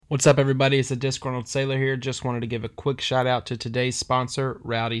What's up, everybody? It's the Disgruntled Sailor here. Just wanted to give a quick shout out to today's sponsor,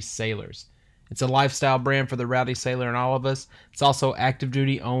 Rowdy Sailors. It's a lifestyle brand for the Rowdy Sailor and all of us. It's also active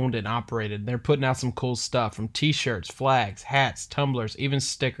duty owned and operated. They're putting out some cool stuff from t-shirts, flags, hats, tumblers, even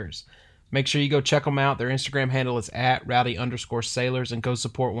stickers. Make sure you go check them out. Their Instagram handle is at rowdy_sailors and go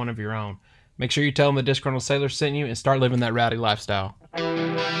support one of your own. Make sure you tell them the Disgruntled Sailor sent you and start living that rowdy lifestyle.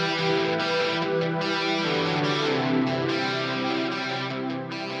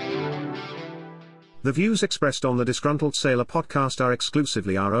 The views expressed on the Disgruntled Sailor podcast are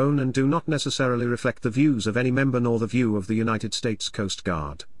exclusively our own and do not necessarily reflect the views of any member nor the view of the United States Coast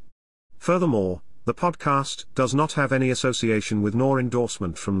Guard. Furthermore, the podcast does not have any association with nor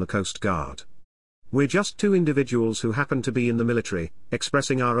endorsement from the Coast Guard. We're just two individuals who happen to be in the military,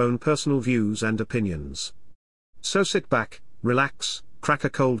 expressing our own personal views and opinions. So sit back, relax, crack a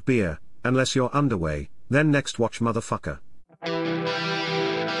cold beer, unless you're underway, then next watch motherfucker.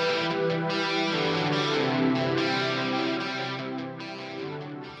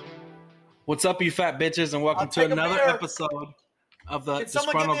 What's up, you fat bitches, and welcome to another episode of the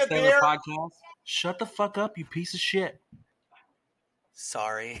Disgruntled Sailor podcast. Shut the fuck up, you piece of shit.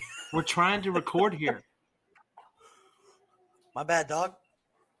 Sorry. We're trying to record here. My bad, dog.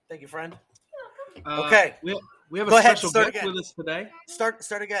 Thank you, friend. Okay. We have a special guest with us today.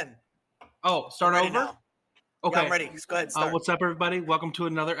 Start again. Oh, start over? Now. Okay. Yeah, I'm ready. Just go ahead and start. What's up, everybody? Welcome to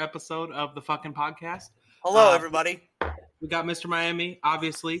another episode of the fucking podcast. Hello, everybody. We got Mr. Miami,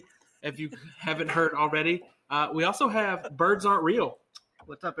 obviously, if you haven't heard already. We also have Birds Aren't Real.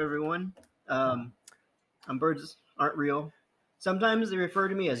 What's up, everyone? I'm Birds Aren't Real. Sometimes they refer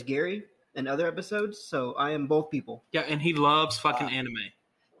to me as Gary in other episodes, so I am both people. Yeah, and he loves fucking anime.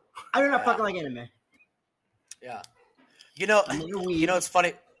 I do not fucking like anime. Yeah. You know, it's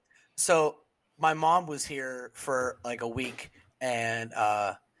funny. So my mom was here for like a week, and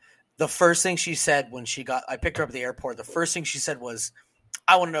the first thing she said when I picked her up at the airport, the first thing she said was,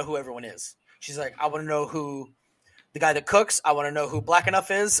 I want to know who everyone is. She's like, I want to know who the guy that cooks. I want to know who Black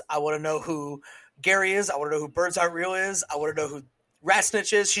Enough is. I want to know who Gary is. I want to know who Birds Aren't Real is. I want to know who Rat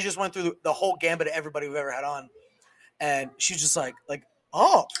Snitch is. She just went through the whole gambit of everybody we've ever had on. And she's just like,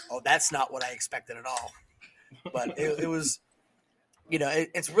 oh, that's not what I expected at all. But it was,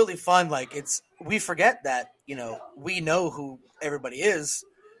 it's really fun. Like we forget that, we know who everybody is,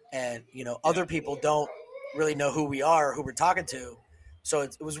 and, other people don't really know who we are or who we're talking to. So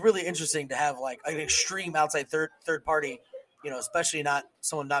it was really interesting to have like an extreme outside third party, especially not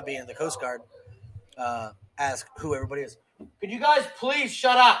someone not being in the Coast Guard, ask who everybody is. Could you guys please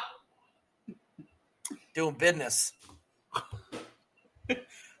shut up? Doing business.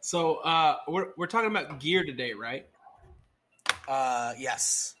 So we're talking about gear today, right?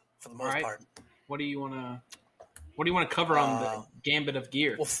 Yes, for the most part. What do you want to cover on the gambit of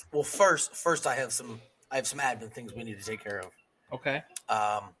gear? Well, first I have some admin things we need to take care of. Okay.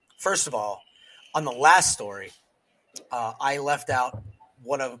 First of all, on the last story, I left out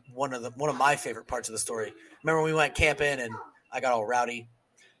one of my favorite parts of the story. Remember when we went camping and I got all rowdy?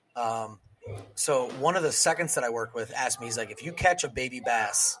 So one of the seconds that I work with asked me, he's like, if you catch a baby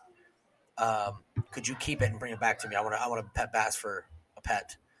bass, could you keep it and bring it back to me? I want a pet bass for a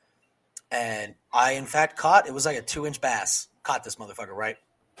pet. And I, in fact, it was like a 2-inch bass. Caught this motherfucker, right?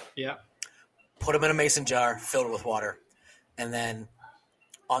 Yeah. Put him in a mason jar, filled it with water. And then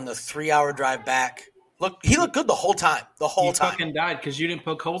on the 3-hour drive back, he looked good the whole time. He fucking died because you didn't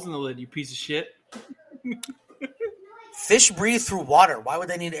poke holes in the lid, you piece of shit. Fish breathe through water. Why would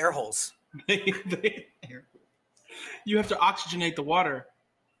they need air holes? You have to oxygenate the water.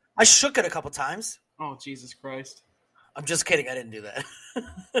 I shook it a couple times. Oh, Jesus Christ. I'm just kidding. I didn't do that.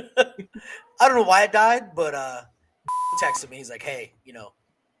 I don't know why it died, but texted me. He's like, hey,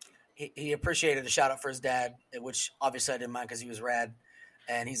 he appreciated the shout out for his dad, which obviously I didn't mind because he was rad.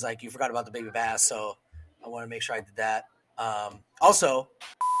 And he's like, you forgot about the baby bass, so I want to make sure I did that. Also,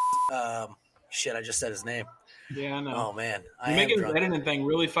 shit, I just said his name. Yeah, I know. Oh, man. You're making this editing thing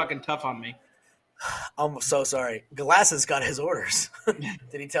really fucking tough on me. I'm so sorry. Glasses got his orders.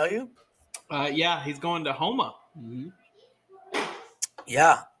 Did he tell you? Yeah, he's going to Homa. Mm-hmm.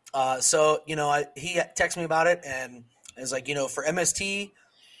 Yeah. So, he texted me about it, and it was like, for MST,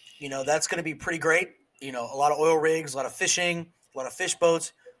 that's going to be pretty great. A lot of oil rigs, a lot of fishing, a lot of fish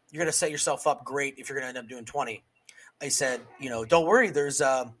boats. You're going to set yourself up great if you're going to end up doing 20. I said, don't worry. There's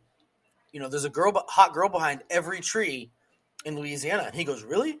a hot girl behind every tree in Louisiana. And he goes,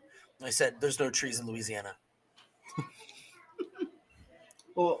 really? And I said, there's no trees in Louisiana.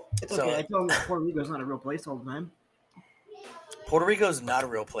 Well, it's okay. I told him that Puerto Rico's not a real place all the time. Puerto Rico is not a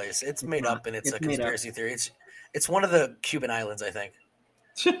real place. It's made up, and it's a conspiracy theory. It's one of the Cuban islands, I think.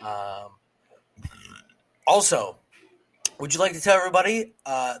 Also, would you like to tell everybody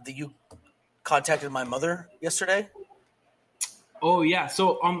that you contacted my mother yesterday? Oh yeah.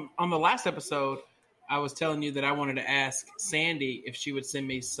 So on the last episode, I was telling you that I wanted to ask Sandy if she would send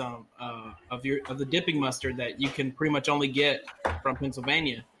me some of the dipping mustard that you can pretty much only get from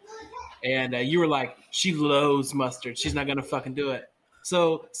Pennsylvania. And you were like, she loathes mustard. She's not gonna fucking do it.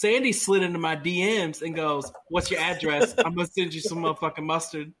 So Sandy slid into my DMs and goes, "What's your address? I'm gonna send you some motherfucking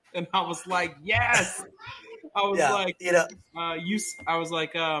mustard." And I was like, "Yes." I was like, I was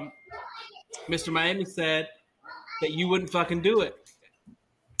like, Mr. Miami said that you wouldn't fucking do it.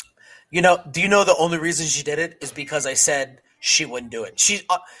 Do you know the only reason she did it is because I said she wouldn't do it. She's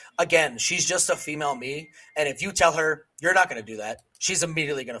just a female me, and if you tell her you're not going to do that, she's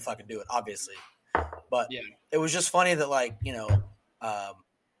immediately going to fucking do it, obviously. But It was just funny that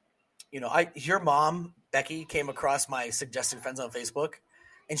your mom Becky came across my suggested friends on Facebook,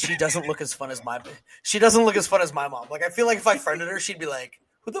 and she doesn't look as fun as my mom. Like I feel like if I friended her, she'd be like,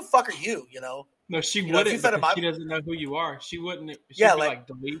 "Who the fuck are you?" No, she wouldn't. She doesn't know who you are. She wouldn't. She'd be like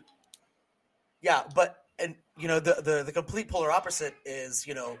delete. Yeah, but the complete polar opposite is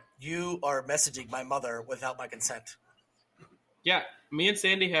you are messaging my mother without my consent. Yeah, me and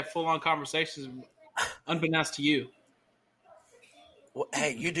Sandy have full on conversations, unbeknownst to you. Well,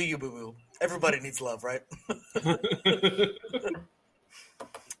 hey, you do you, boo boo. Everybody needs love, right?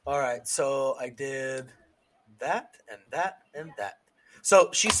 All right, so I did that and that and that.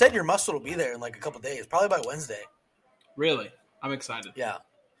 So she said your mustard will be there in like a couple days, probably by Wednesday. Really? I'm excited.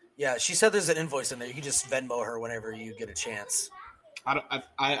 Yeah, she said there's an invoice in there. You can just Venmo her whenever you get a chance.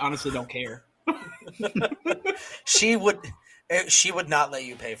 I honestly don't care. She would not let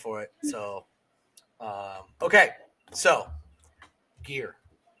you pay for it. So, okay. So, gear.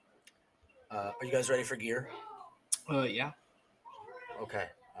 Are you guys ready for gear? Yeah. Okay.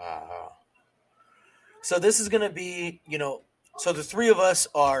 So this is going to be, so the three of us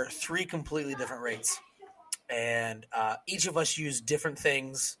are three completely different rates. And each of us use different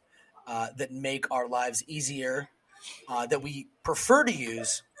things that make our lives easier, that we prefer to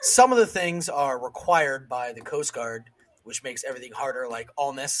use. Some of the things are required by the Coast Guard, which makes everything harder, like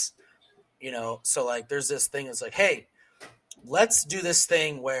allness. So like there's this thing that's like, hey, let's do this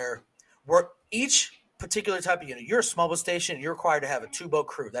thing where we're each particular type of unit. You're a small boat station, you're required to have a 2-boat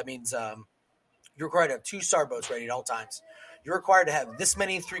crew. That means you're required to have 2 star boats ready at all times. You're required to have this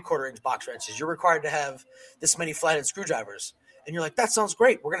many 3/4-inch box wrenches. You're required to have this many flathead screwdrivers. And you're like, that sounds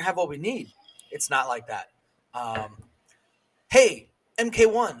great. We're going to have what we need. It's not like that. Hey,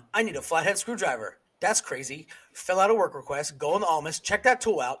 MK1, I need a flathead screwdriver. That's crazy. Fill out a work request, go in the Almas, check that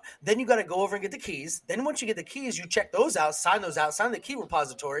tool out. Then you got to go over and get the keys. Then once you get the keys, you check those out, sign the key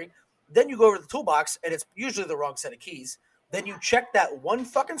repository. Then you go over to the toolbox, and it's usually the wrong set of keys. Then you check that one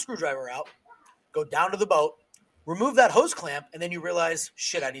fucking screwdriver out, go down to the boat, remove that hose clamp, and then you realize,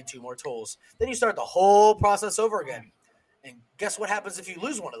 shit, I need 2 more tools. Then you start the whole process over again. And guess what happens if you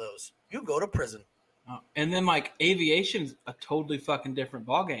lose one of those? You go to prison. And then, like, aviation's a totally fucking different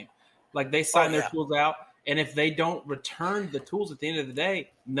ballgame. Like, they sign their tools out, and if they don't return the tools at the end of the day,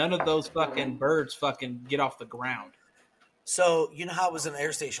 none of those fucking birds fucking get off the ground. So, you know how I was in the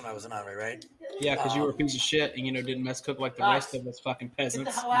air station when I was in Army, right? Yeah, because you were a piece of shit and, didn't mess cook like the rest of us fucking peasants.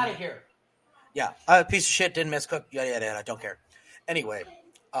 Get the hell out of here. Yeah, I'm a piece of shit, didn't mess cook, yada, yada, yada, I don't care. Anyway,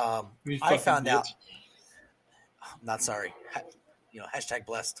 I found out. I'm not sorry. Hashtag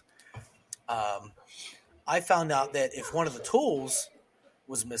blessed. I found out that if one of the tools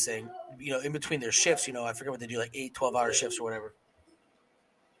was missing, in between their shifts, I forget what they do, like 8, 12-hour shifts or whatever.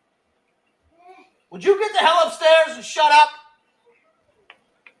 Would you get the hell upstairs and shut up?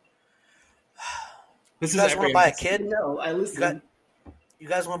 You guys want to buy a kid? No, I listen. You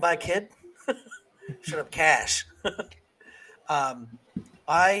guys want to buy a kid? Shut up, Cash.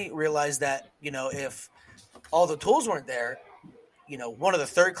 I realized that, if all the tools weren't there, one of the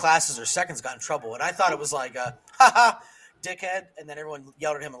third classes or seconds got in trouble. And I thought it was like, ha, dickhead. And then everyone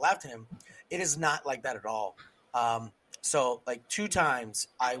yelled at him and laughed at him. It is not like that at all. So like 2 times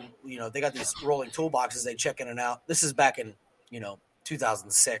they got these rolling toolboxes. They check in and out. This is back in,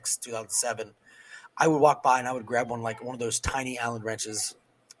 2006, 2007. I would walk by and I would grab one of those tiny Allen wrenches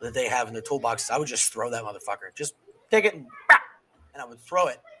that they have in their toolboxes. I would just throw that motherfucker. Just take it and I would throw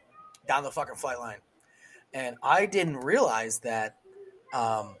it down the fucking flight line. And I didn't realize that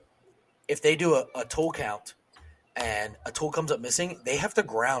if they do a tool count and a tool comes up missing, they have to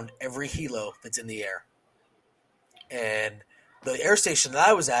ground every helo that's in the air. And the air station that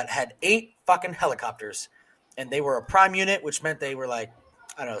I was at had 8 fucking helicopters. And they were a prime unit, which meant they were like,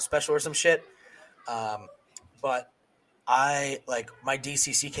 I don't know, special or some shit. But my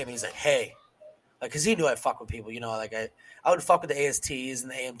DCC came in, he's like, hey, like, cause he knew I fuck with people, like I would fuck with the ASTs and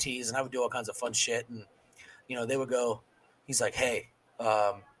the AMTs, and I would do all kinds of fun shit, and they would go. He's like, hey,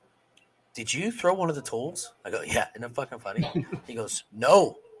 did you throw one of the tools? I go, yeah. Isn't that fucking funny? He goes,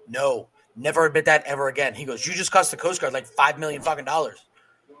 no, never admit that ever again. He goes, you just cost the Coast Guard like $5 million fucking dollars.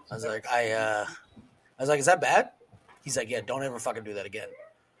 I was like, is that bad? He's like, yeah, don't ever fucking do that again.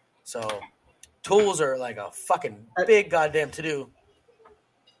 So tools are like a fucking big goddamn to do.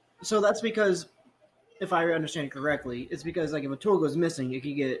 So that's because, if I understand correctly, it's because like if a tool goes missing, it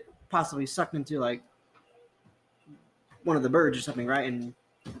could get possibly sucked into like one of the birds or something, right? And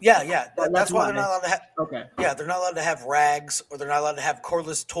yeah, that's why they're not allowed to have. Okay. Yeah, they're not allowed to have rags, or they're not allowed to have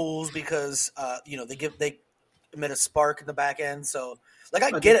cordless tools because they emit a spark in the back end. So like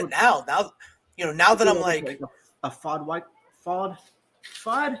I get it now. Now that I'm like a FOD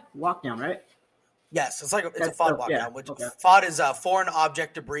walk down, right? Yes, it's a FOD walk down. Which okay. FOD is foreign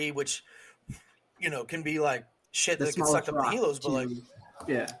object debris, which can be like shit that gets sucked up in the helos, but like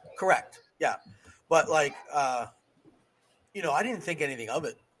yeah, correct, yeah, but like I didn't think anything of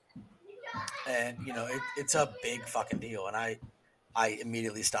it, and it's a big fucking deal, and I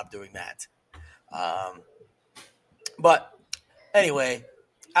immediately stopped doing that. But anyway,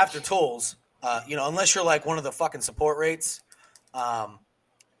 after tools, unless you're like one of the fucking support rates,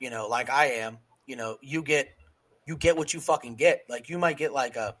 like I am, you get what you fucking get. Like you might get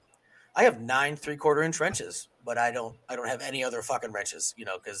like I have 9 3/4-inch wrenches, but I don't have any other fucking wrenches,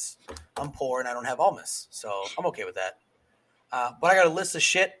 because I'm poor and I don't have Almus, so I'm okay with that. But I got a list of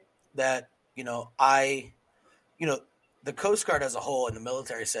shit that the Coast Guard as a whole and the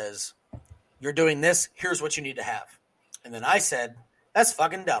military says, you're doing this, here's what you need to have. And then I said, that's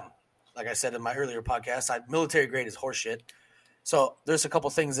fucking dumb. Like I said in my earlier podcast, military grade is horseshit. So there's a couple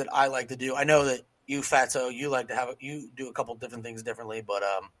things that I like to do. I know that you, Fatso, you do a couple different things differently, but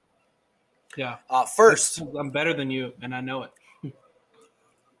yeah. First, I'm better than you, and I know it.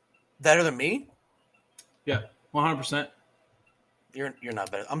 Better than me? Yeah, 100%. You're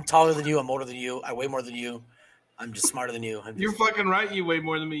not better. I'm taller than you. I'm older than you. I weigh more than you. I'm just smarter than you. You're fucking right. You weigh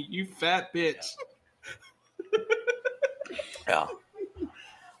more than me. You fat bitch. Yeah.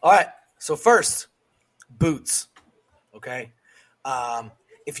 All right. So first, boots. Okay.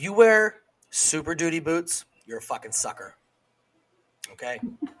 If you wear Super Duty boots, you're a fucking sucker. Okay.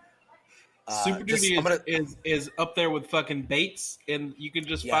 Super Duty is up there with fucking Bates, and you can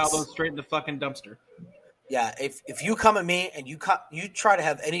just file those straight in the fucking dumpster. Yeah, if you come at me and you try to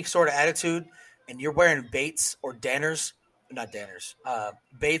have any sort of attitude, and you're wearing Bates or Bates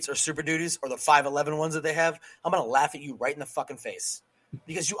or Super Duties or the 511 ones that they have, I'm gonna laugh at you right in the fucking face,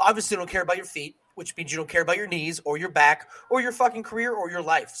 because you obviously don't care about your feet, which means you don't care about your knees or your back or your fucking career or your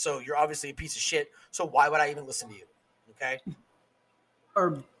life. So you're obviously a piece of shit. So why would I even listen to you? Okay.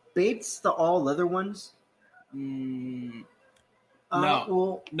 Are Bates the all leather ones? No,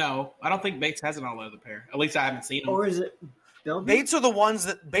 I don't think Bates has an all leather pair. At least I haven't seen them. Or is it Velvet? Bates are the ones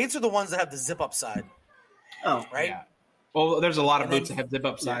that have the zip up side. Oh, right. Yeah. Well, there's a lot of boots that have zip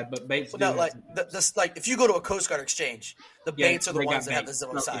up side, but Bates. No, like if you go to a Coast Guard exchange, the Bates are the ones that have the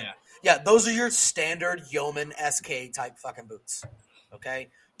zip up side. Yeah. Yeah, those are your standard yeoman SK type fucking boots. Okay,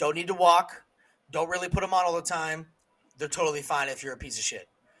 don't need to walk. Don't really put them on all the time. They're totally fine if you're a piece of shit.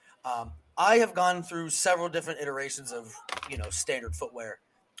 I have gone through several different iterations of, standard footwear.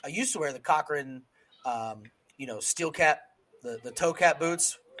 I used to wear the Cochrane, steel cap, the toe cap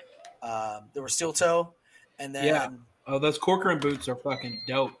boots. They were steel toe. And then, those Corcoran boots are fucking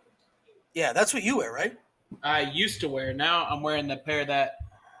dope. Yeah, that's what you wear, right? I used to wear. Now I'm wearing the pair that.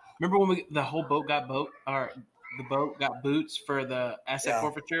 Remember when the whole boat got the boat got boots for the asset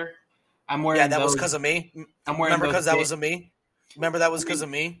forfeiture? I'm wearing. Yeah, that was because of me. I'm wearing. Remember because that was of me. Remember that was because of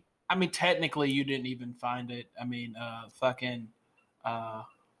me. I mean, technically, you didn't even find it. I mean, fucking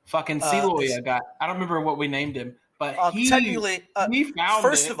Celoy. I don't remember what we named him, but he technically he found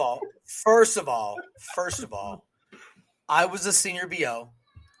first it. First of all, I was a senior BO.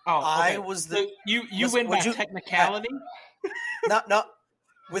 Oh, okay. I was the so you win by technicality. No.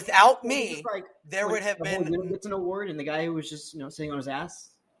 Without me, there would have been gets an award, and the guy who was just sitting on his ass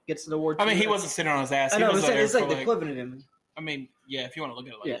gets an award. I mean, he wasn't sitting on his ass. I know, it's like the equivalent of him. I mean, yeah, if you want to look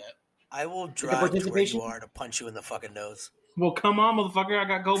at it like that. I will drive to where you are to punch you in the fucking nose. Well, come on, motherfucker! I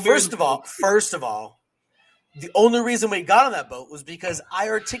got gold. First of all, the only reason we got on that boat was because I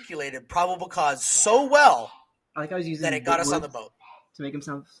articulated probable cause so well I was using that it got us on the boat to make him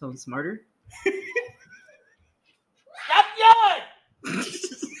sound smarter. Stop yelling!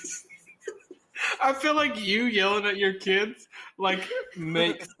 I feel like you yelling at your kids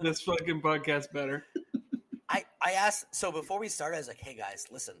makes this fucking podcast better. I I asked. So before we started, I was like, "Hey guys,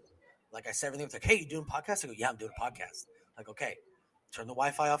 listen." Like I said, everything was like, "Hey, you doing a podcast?" I go, "Yeah, I'm doing a podcast." Like, okay, turn the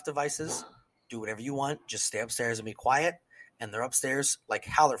Wi-Fi off devices. Do whatever you want. Just stay upstairs and be quiet. And they're upstairs like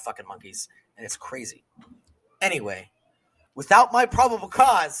howler fucking monkeys, and it's crazy. Anyway, without my probable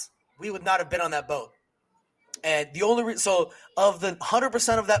cause, we would not have been on that boat. And the only so of the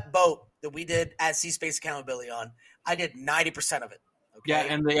 100% of that boat that we did at Sea Space Accountability on, I did 90% of it. Okay? Yeah,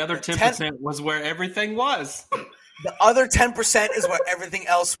 and the other 10% was where everything was. The other 10% is where everything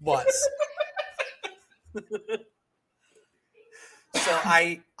else was. So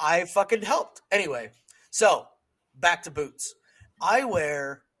I fucking helped. Anyway, so back to boots. I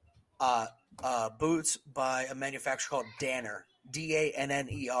wear boots by a manufacturer called Danner, Danner,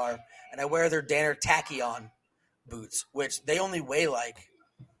 and I wear their Danner Tachyon boots, which they only weigh like,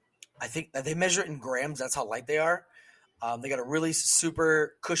 I think they measure it in grams. That's how light they are. They got a really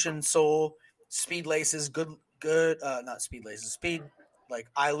super cushion sole, speed laces, not speed laces, speed like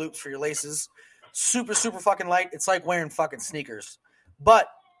eye loops for your laces. Super, super fucking light. It's like wearing fucking sneakers, but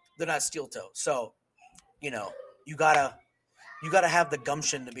they're not steel toe. So, you gotta have the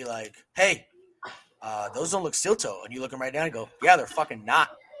gumption to be like, hey, those don't look steel toe. And you look them right down and go, yeah, they're fucking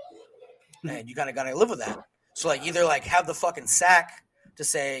not. And you gotta live with that. So like either like have the fucking sack to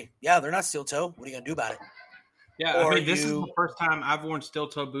say, yeah, they're not steel toe. What are you gonna do about it? Yeah, I mean, this is the first time I've worn steel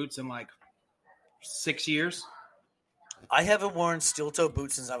toe boots in like 6 years. I haven't worn steel toe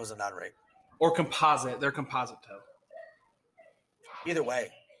boots since I was a non-rape. Or composite. They're composite toe. Either way,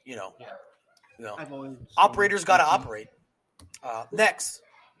 I've always operators got to operate. Next,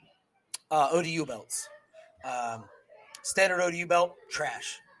 ODU belts. Standard ODU belt,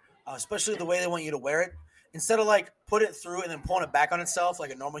 trash. Especially the way they want you to wear it. Instead of like put it through and then pulling it back on itself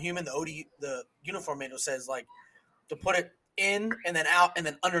like a normal human, the uniform manual says like to put it in and then out and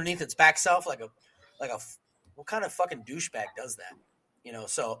then underneath its back self like a what kind of fucking douchebag does that?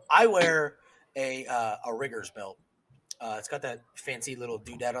 So I wear a Riggers belt. It's got that fancy little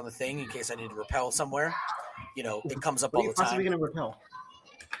doodad on the thing in case I need to rappel somewhere. It comes up all the time. Possibly going to repel?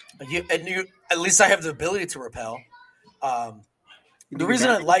 At least I have the ability to repel. The reason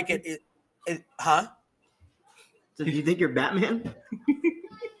I like it, huh? So do you think you're Batman?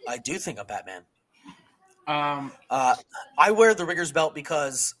 I do think I'm Batman. I wear the Riggers belt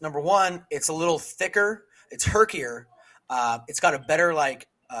because number one, it's a little thicker, it's herkier, it's got a better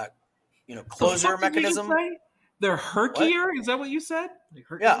closure mechanism. They're herkier? What? Is that what you said?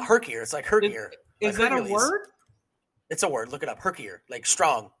 Yeah, herkier. It's like herkier. Is that Hercules. A word? It's a word. Look it up. Herkier, like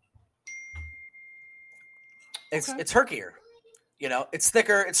strong. It's herkier. It's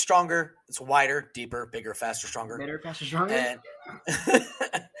thicker, it's stronger, it's wider, deeper, bigger, faster, stronger. Better, faster, stronger. And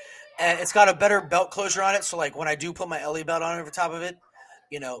and it's got a better belt closure on it. So like when I do put my LE belt on over top of it,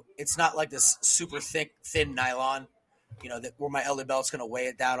 it's not like this super thick, thin nylon, that where my LE belt's gonna weigh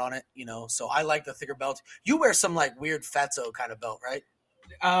it down on it, So I like the thicker belt. You wear some like weird fatso kind of belt, right?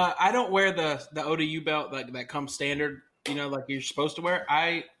 I don't wear the ODU belt that comes standard, like you're supposed to wear.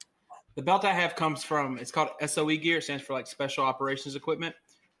 The belt I have comes from, it's called SOE gear. It stands for like Special Operations Equipment.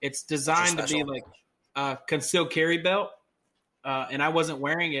 It's designed to be like a concealed carry belt. And I wasn't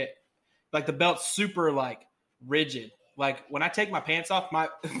wearing it. Like the belt's super like rigid. Like when I take my pants off,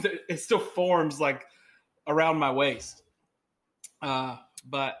 it still forms like around my waist.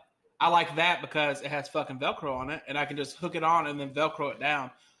 But I like that because it has fucking Velcro on it and I can just hook it on and then Velcro it down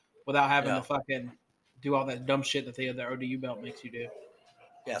without having to fucking do all that dumb shit that the other ODU belt makes you do.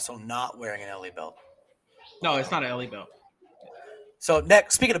 Yeah, so not wearing an LE belt. No, it's not an LE belt. So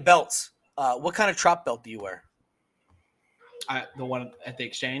next, speaking of belts, what kind of trop belt do you wear? The one at the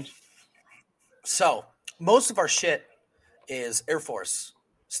exchange. So most of our shit is Air Force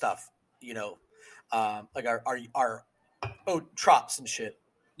stuff, like our trops and shit.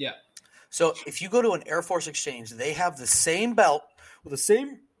 Yeah. So if you go to an Air Force exchange, they have the same belt with the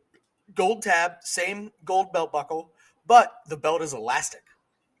same gold tab, same gold belt buckle, but the belt is elastic.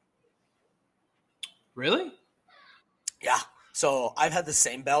 Really? Yeah. So I've had the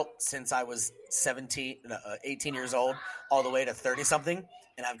same belt since I was 18 years old, all the way to 30-something,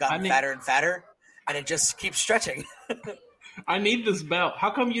 and I've gotten fatter and fatter, and it just keeps stretching. I need this belt. How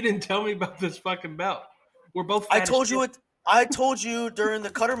come you didn't tell me about this fucking belt? We're both fat I told you during the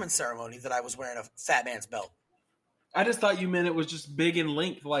Cutterman ceremony that I was wearing a fat man's belt. I just thought you meant it was just big in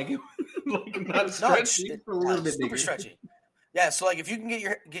length, like not stretchy. It's a little bit super stretchy. Yeah, so like if you can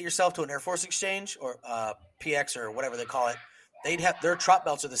get yourself to an Air Force exchange or PX or whatever they call it, they'd have their trop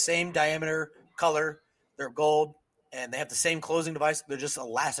belts are the same diameter, color, they're gold, and they have the same closing device. They're just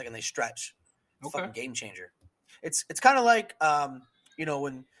elastic and they stretch. It's a fucking game changer. It's kind of like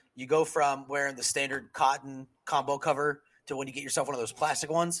when You go from wearing the standard cotton combo cover to when you get yourself one of those plastic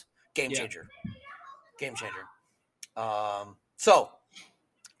ones. Game changer. Game changer. So,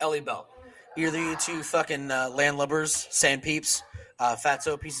 Ellie Belt. Either you two fucking landlubbers, sand peeps,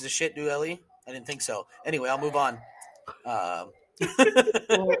 fatso pieces of shit do Ellie? I didn't think so. Anyway, I'll move on. Well,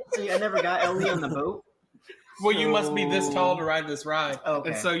 see, I never got Ellie on the boat. Well, you must be this tall to ride this ride.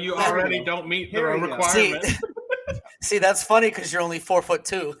 Okay. And so you already don't meet the Here we go. requirement. See, that's funny because you're only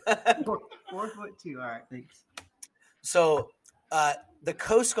 4'2". 4'2". All right, thanks. So, the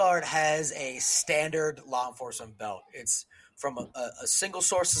Coast Guard has a standard law enforcement belt. It's from a single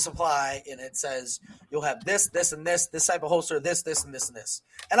source of supply, and it says you'll have this, this, and this type of holster, this, and this, and this.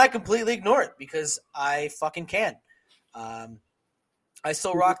 And I completely ignore it because I fucking can. I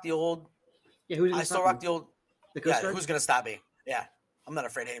still rock the old. Yeah, who's I still rock the old. The Coast Yeah, Guard? who's gonna stop me? Yeah, I'm not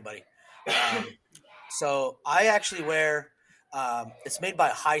afraid of anybody. So I actually wear. It's made by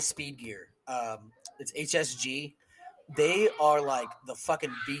High Speed Gear. It's HSG. They are like the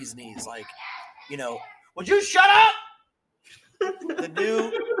fucking bee's knees. Like, would you shut up? The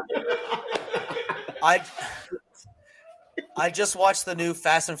new. I just watched the new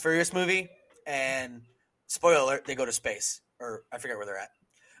Fast and Furious movie, and spoiler alert, they go to space, or I forget where they're at.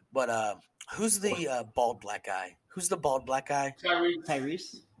 But who's the bald black guy? Who's the bald black guy?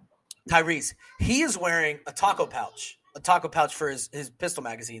 Tyrese. He is wearing a taco pouch for his pistol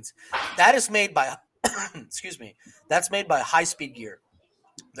magazines. That is made by, excuse me, that's made by High Speed Gear.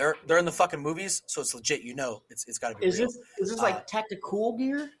 They're in the fucking movies, so it's legit. It's got to be. Is real. Is this like tactical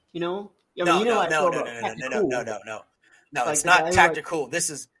gear? No. Like, No, like it's not guy tactical. This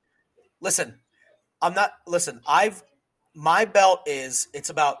is. Listen, I'm not. Listen, my belt it's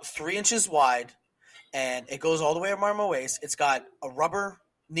about 3 inches wide, and it goes all the way around my waist. It's got a rubber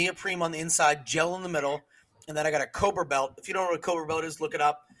neoprene on the inside, gel in the middle, and then I got a Cobra belt. If you don't know what a Cobra belt is, look it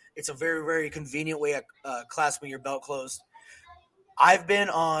up. It's a very, very convenient way of clasping your belt closed. I've been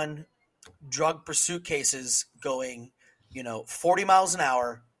on drug pursuit cases going, 40 miles an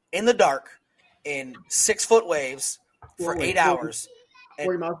hour in the dark in 6-foot waves for 8 hours.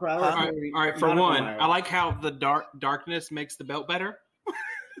 40 miles per hour. All right. For one, I like how the darkness makes the belt better.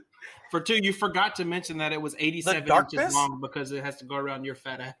 For two, you forgot to mention that it was 87 inches long because it has to go around your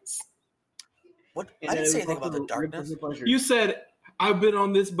fat ass. What? I didn't say anything about the darkness. You said, I've been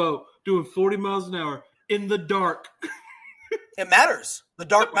on this boat doing 40 miles an hour in the dark. It matters. The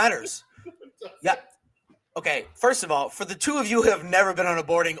dark matters. Yeah. Okay, first of all, for the two of you who have never been on a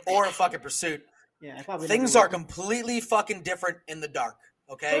boarding or a fucking pursuit, things are completely fucking different in the dark.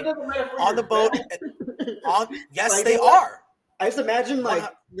 Okay? On the boat. Yes, like, they are. I just imagine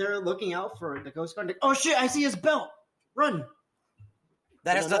they're looking out for the Coast Guard. Like, oh shit! I see his belt. Run.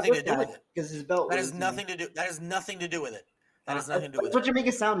 That has nothing to do with it. Because his belt. That has nothing to do. That has nothing to do with it. That has nothing to do with it. That's what you make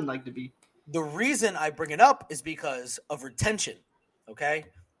it sound like to be. The reason I bring it up is because of retention. Okay.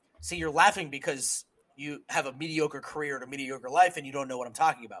 See, you're laughing because you have a mediocre career and a mediocre life, and you don't know what I'm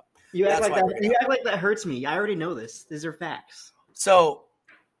talking about. You act like that hurts me. I already know this. These are facts. So,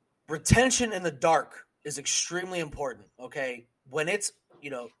 retention in the dark is extremely important. Okay, when it's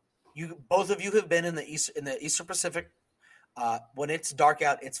you both of you have been in the Eastern Pacific. When it's dark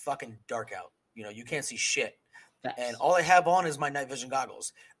out, it's fucking dark out. You can't see shit, and all I have on is my night vision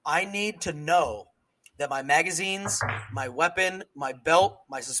goggles. I need to know that my magazines, my weapon, my belt,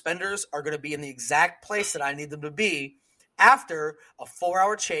 my suspenders are going to be in the exact place that I need them to be after a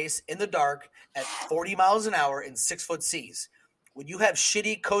 4-hour chase in the dark at 40 miles an hour in 6-foot seas. When you have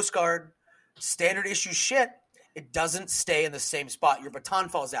shitty Coast Guard standard issue shit, it doesn't stay in the same spot. Your baton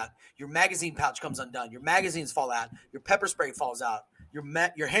falls out. Your magazine pouch comes undone. Your magazines fall out. Your pepper spray falls out.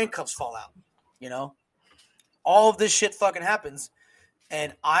 Your handcuffs fall out. All of this shit fucking happens.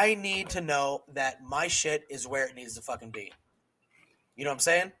 And I need to know that my shit is where it needs to fucking be. You know what I'm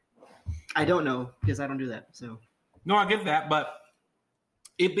saying? I don't know because I don't do that. So no, I get that, but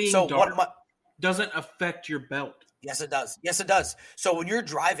it being dark doesn't affect your belt. Yes, it does. Yes, it does. So when you're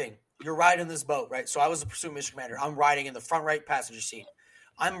driving, you're riding this boat, right? So I was a pursuit mission commander. I'm riding in the front right passenger seat.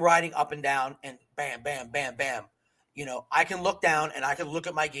 I'm riding up and down, and bam, bam, bam, bam. I can look down and I can look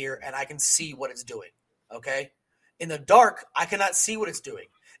at my gear and I can see what it's doing. Okay. In the dark, I cannot see what it's doing.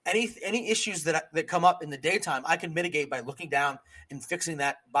 Any issues that come up in the daytime, I can mitigate by looking down and fixing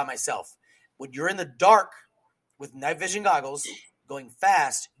that by myself. When you're in the dark with night vision goggles, going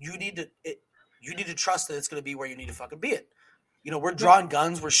fast, you need to trust that it's going to be where you need to fucking be. We're drawing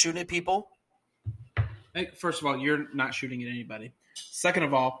guns, we're shooting at people. First of all, you're not shooting at anybody. Second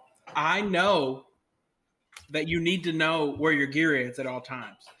of all, I know that you need to know where your gear is at all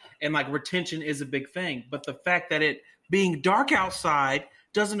times. And retention is a big thing. But the fact that it being dark outside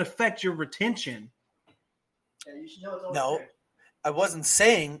doesn't affect your retention. Yeah, you should know it's No, I wasn't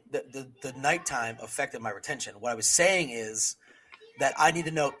saying that the nighttime affected my retention. What I was saying is that I need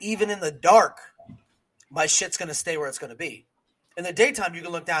to know, even in the dark, my shit's going to stay where it's going to be. In the daytime, you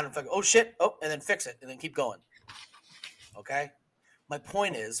can look down and think, oh, shit, oh, and then fix it, and then keep going. Okay? My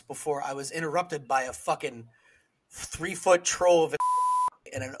point is, before I was interrupted by a fucking 3-foot troll of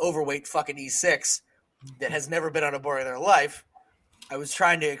and an overweight fucking E6 that has never been on a board in their life, I was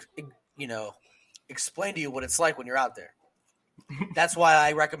trying to, explain to you what it's like when you're out there. That's why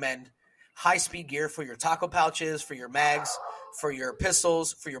I recommend high-speed gear for your taco pouches, for your mags, for your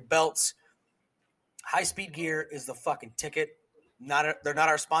pistols, for your belts. High-speed gear is the fucking ticket. They're not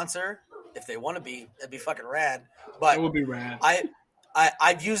our sponsor. If they want to be, that'd be fucking rad. But It would be rad.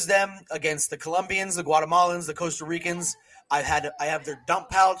 I've used them against the Colombians, the Guatemalans, the Costa Ricans. I have their dump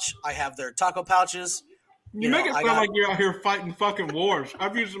pouch. I have their taco pouches. You make it sound like you're out here fighting fucking wars.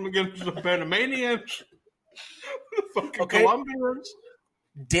 I've used them against the Panamanians, the fucking Colombians.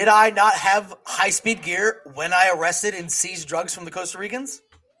 Did I not have high-speed gear when I arrested and seized drugs from the Costa Ricans?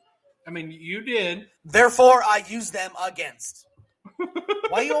 I mean, you did. Therefore, I use them against.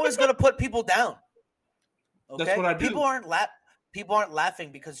 Why are you always going to put people down? Okay? That's what I do. People aren't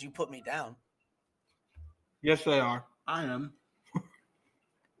laughing because you put me down. Yes, they are. I am.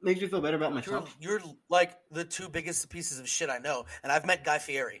 Makes me feel better about myself. You're like the two biggest pieces of shit I know, and I've met Guy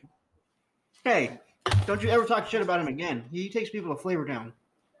Fieri. Hey, don't you ever talk shit about him again. He takes people to Flavor Town.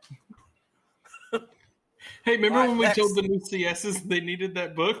 Hey, remember Right, when we next. told the new CSs they needed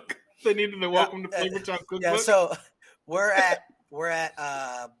that book? They needed the Welcome to Flavor Town cookbook? Yeah, so we're at what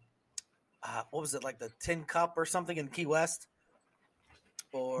was it, like the Tin Cup or something in Key West?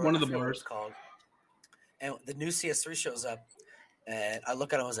 Or One of the I forget what bars. it's called. And the new CS3 shows up, and I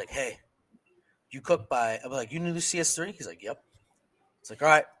look at him. I was like, "Hey, you cook by?" I'm like, "You new CS3?" He's like, "Yep." It's like, "All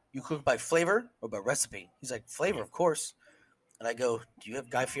right, you cook by flavor or by recipe?" He's like, "Flavor, of course." And I go, "Do you have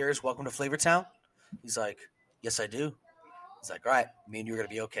Guy Fieri's Welcome to Flavor Town?" He's like, "Yes, I do." He's like, "All right, me and you are gonna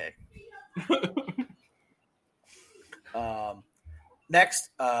be okay."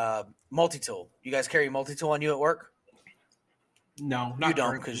 Next, multi-tool. You guys carry multi-tool on you at work? No, not You don't,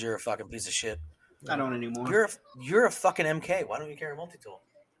 currently. because you're a fucking piece of shit. I don't anymore. You're a fucking MK. Why don't you carry a multi-tool?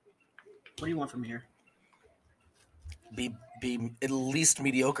 What do you want from here? Be at least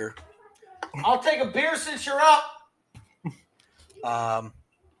mediocre. I'll take a beer since you're up.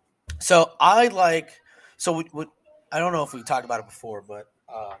 So I like. So I don't know if we talked about it before, but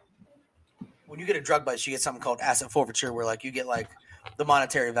when you get a drug bust, you get something called asset forfeiture, where like you get like the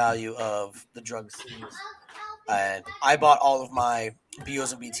monetary value of the drugs seized. And I bought all of my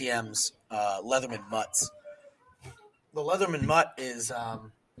BOs and BTMs Leatherman mutts. The Leatherman mutt is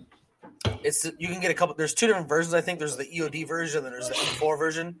you can get a couple. There's two different versions. I think there's the EOD version and then there's the M4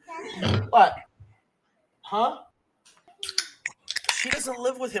 version. But she doesn't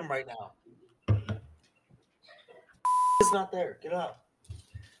live with him right now. Is not there. Get up.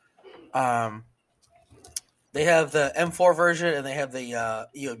 They have the M4 version and they have the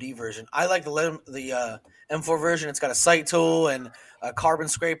EOD version. I like the M4 version. It's got a sight tool and a carbon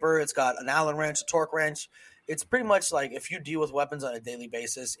scraper. It's got an Allen wrench, a torque wrench. It's pretty much like if you deal with weapons on a daily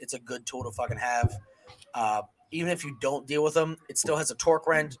basis, it's a good tool to fucking have. Even if you don't deal with them, it still has a torque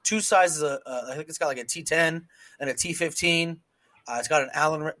wrench. Two sizes. I think it's got like a T10 and a T15. It's got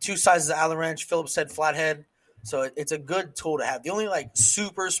two sizes of Allen wrench, Phillips head, flathead. So it's a good tool to have. The only like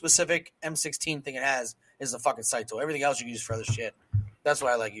super specific M16 thing it has is the fucking sight tool. Everything else you can use for other shit. That's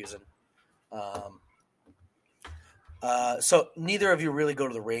what I like using. So neither of you really go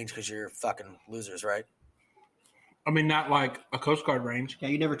to the range because you're fucking losers, right? I mean, not like a Coast Guard range. Yeah,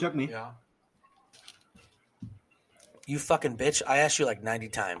 you never took me. Yeah. You fucking bitch. I asked you like 90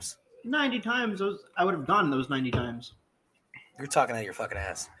 times. 90 times. I would have gone those 90 times. You're talking out your fucking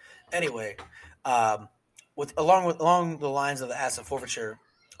ass. Anyway, along the lines of the asset forfeiture,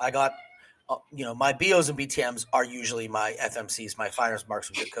 I got, my BOs and BTMs are usually my FMCs, my finest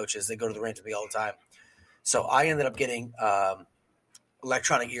marksmanship coaches. They go to the range with me all the time. So I ended up getting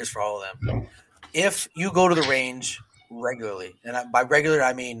electronic ears for all of them. If you go to the range regularly, and by regular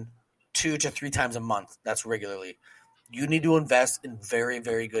I mean 2 to 3 times a month, that's regularly, you need to invest in very,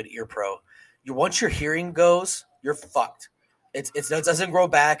 very good ear pro. Once your hearing goes, you're fucked. It doesn't grow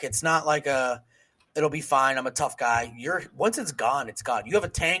back. It's not like it'll be fine. I'm a tough guy. Once it's gone, it's gone. You have a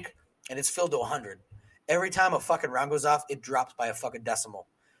tank and it's filled to 100. Every time a fucking round goes off, it drops by a fucking decimal.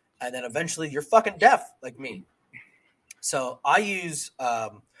 And then eventually you're fucking deaf like me. So I use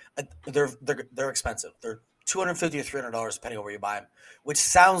they're expensive. They're $250 to $300 depending on where you buy them, which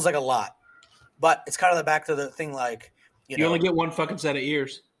sounds like a lot. But it's kind of the back to the thing like You only get one fucking set of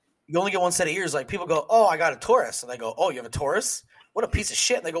ears. You only get one set of ears. Like people go, "Oh, I got a Taurus," and they go, "Oh, you have a Taurus? What a piece of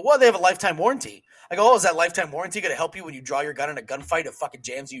shit!" And they go, "Well, they have a lifetime warranty." I go, "Oh, is that lifetime warranty going to help you when you draw your gun in a gunfight? It fucking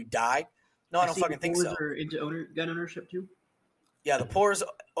jams you, die." No, I don't fucking think so. Are into gun ownership too. Yeah, the Poors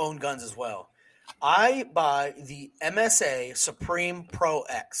own guns as well. I buy the MSA Supreme Pro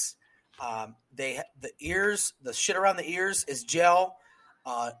X. The ears, the shit around the ears is gel.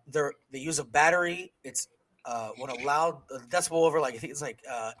 They use a battery. It's when a loud decibel over, like I think it's like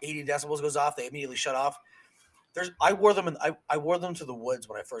 80 decibels goes off, they immediately shut off. I wore them I wore them to the woods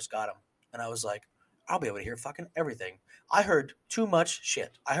when I first got them, and I was like, I'll be able to hear fucking everything. I heard too much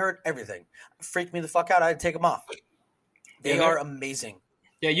shit. I heard everything. It freaked me the fuck out. I had to take them off. They are amazing.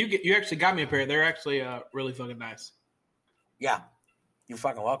 Yeah, you actually got me a pair. They're actually really fucking nice. Yeah, you're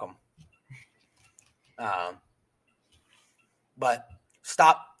fucking welcome. But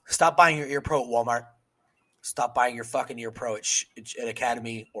stop buying your ear pro at Walmart. Stop buying your fucking ear pro at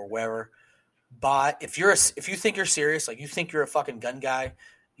Academy or wherever. Buy if you think you're serious, like you think you're a fucking gun guy,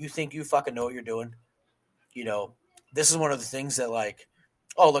 you think you fucking know what you're doing. You know, this is one of the things that like,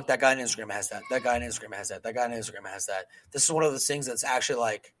 oh look, that guy on Instagram has that. That guy on Instagram has that. That guy on Instagram has that. This is one of the things that's actually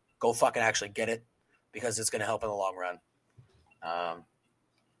like, go fucking actually get it because it's going to help in the long run.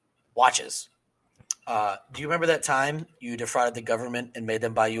 Watches. Do you remember that time you defrauded the government and made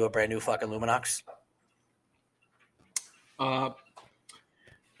them buy you a brand new fucking Luminox?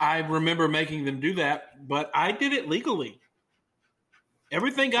 I remember making them do that, but I did it legally.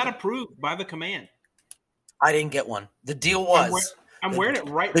 Everything got approved by the command. I didn't get one. The deal was I'm wearing it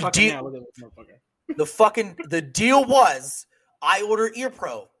right fucking now. Look at this motherfucker. The deal was I order Ear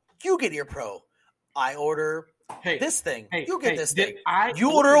Pro, you get Ear Pro. I order this thing, you get this thing.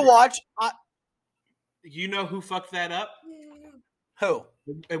 You order a watch. You know who fucked that up? Who?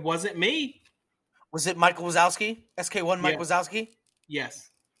 It wasn't me. Was it Michael Wazowski? SK1 Mike Wazowski? Yes.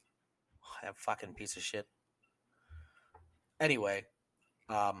 That fucking piece of shit. Anyway,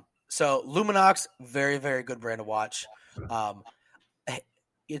 so Luminox, very, very good brand to watch.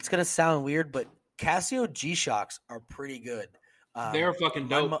 It's going to sound weird, but Casio G-Shocks are pretty good. They're fucking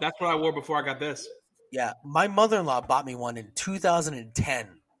dope. That's what I wore before I got this. Yeah, my mother-in-law bought me one in 2010,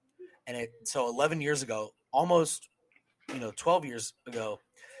 and so 11 years ago, almost 12 years ago,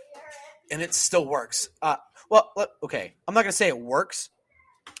 and it still works. Well, okay, I'm not gonna say it works.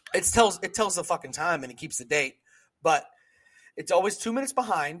 It tells the fucking time and it keeps the date, but it's always 2 minutes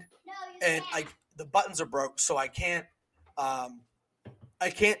behind, and the buttons are broke, so I can't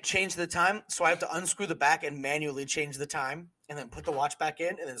change the time, so I have to unscrew the back and manually change the time, and then put the watch back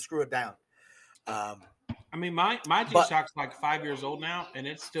in, and then screw it down. I mean, my G-Shock's like 5 years old now, and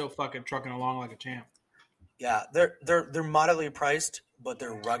it's still fucking trucking along like a champ. Yeah, they're moderately priced, but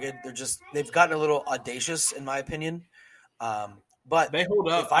they're rugged. They've gotten a little audacious, in my opinion. But they hold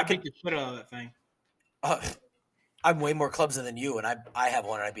up. If I beat the shit out of that thing. I'm way more clumsy than you, and I have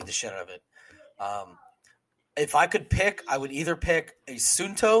one, and I beat the shit out of it. If I could pick, I would either pick a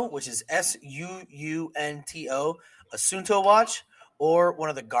Suunto, which is Suunto, a Suunto watch, or one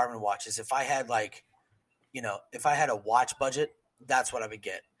of the Garmin watches. If I had if I had a watch budget, that's what I would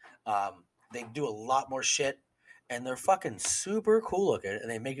get. They do a lot more shit, and they're fucking super cool looking, and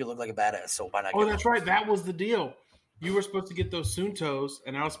they make you look like a badass. So why not? Oh, that's right. That was the deal. You were supposed to get those Suuntos,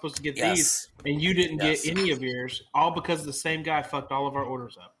 and I was supposed to get these, and you didn't get any of yours, all because the same guy fucked all of our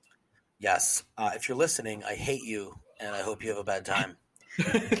orders up. Yes. If you're listening, I hate you, and I hope you have a bad time.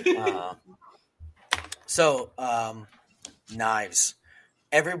 Knives.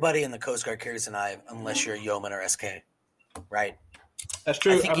 Everybody in the Coast Guard carries a knife, unless you're a yeoman or SK, right? That's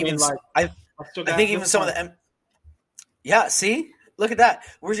true. I think even some of the yeah. See, look at that.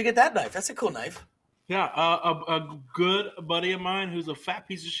 Where'd you get that knife? That's a cool knife. Yeah, a good buddy of mine who's a fat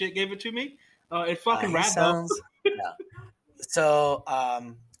piece of shit gave it to me. It fucking wrapped up. Yeah. So,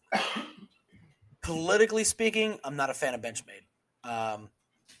 politically speaking, I'm not a fan of Benchmade. A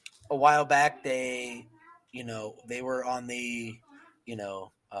while back, they were on the,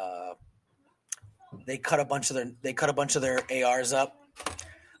 they cut a bunch of their ARs up.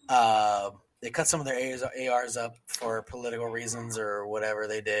 They cut some of their ARs up for political reasons or whatever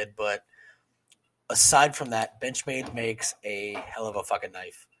they did, but aside from that, Benchmade makes a hell of a fucking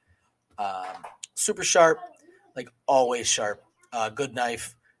knife. Super sharp, like always sharp. Good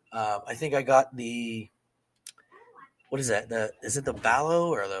knife. I think I got the, what is that? Is it the Ballo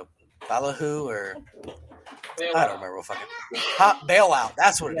or the Ballahu or Bailout. I don't remember what fucking Bailout.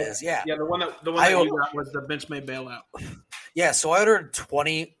 That's what it is. Yeah. Yeah. The one that you got was the Benchmade Bailout. Yeah. So I ordered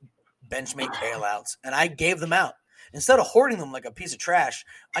 20 Benchmade Bailouts, and I gave them out. instead of hoarding them like a piece of trash,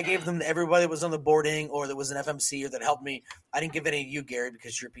 I gave them to everybody that was on the boarding or that was an FMC or that helped me. I didn't give any to you, Gary,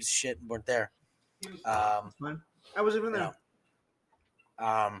 because you're a piece of shit and weren't there. I wasn't even there.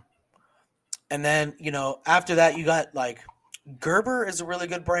 And then, after that, you got like Gerber is a really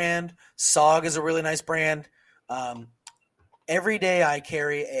good brand. SOG is a really nice brand. Every day I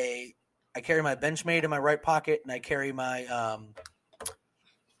carry my Benchmade in my right pocket, and I carry my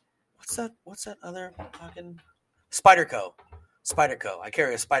what's that other fucking Spyderco. I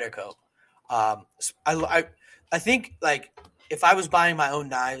carry a Spyderco. I think like if I was buying my own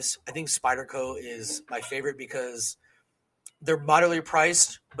knives, I think Spyderco is my favorite because they're moderately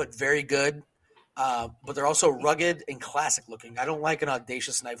priced but very good. But they're also rugged and classic looking. I don't like an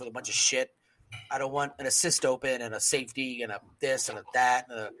audacious knife with a bunch of shit. I don't want an assist open and a safety and a this and a that.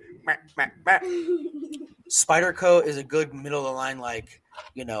 And Spyderco is a good middle of the line, like,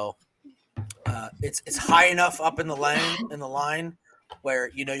 it's high enough up in the line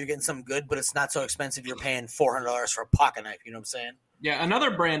where, you're getting something good, but it's not so expensive. You're paying $400 for a pocket knife. You know what I'm saying? Yeah. Another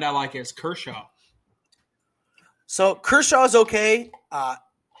brand I like is Kershaw. So Kershaw is okay.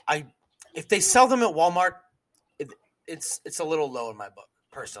 If they sell them at Walmart, it's a little low in my book,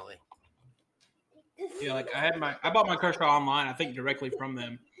 personally. Yeah, like I bought my Kershaw online, I think directly from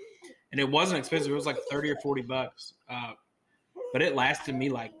them, and it wasn't expensive. It was like $30 or $40, but it lasted me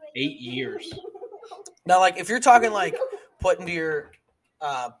like 8 years. Now, like if you're talking like put into your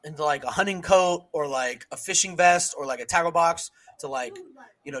into like a hunting coat or like a fishing vest or like a tackle box to like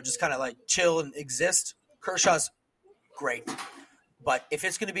just kind of like chill and exist, Kershaw's great. But if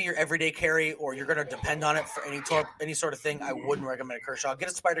it's going to be your everyday carry or you're going to depend on it for any sort of thing, I wouldn't recommend a Kershaw. Get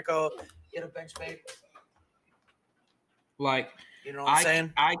a Spyderco, get a Benchmade. Like, you know what I'm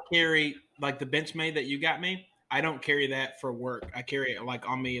saying? I carry like the Benchmade that you got me. I don't carry that for work. I carry it like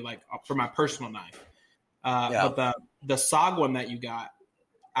on me, like for my personal knife. But the SOG one that you got,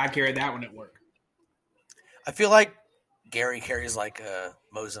 I carry that one at work. I feel like Gary carries like a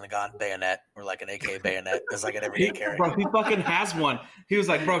Mosin Nagant bayonet or like an AK bayonet as like an everyday carry. Bro, he fucking has one. He was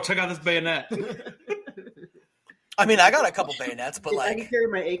like, bro, check out this bayonet. I mean, I got a couple bayonets, but I can carry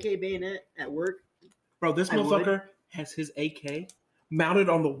my AK bayonet at work. Bro, this motherfucker has his AK mounted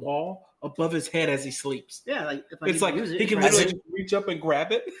on the wall above his head as he sleeps. Yeah, like if I it's like use it, he can literally reach up and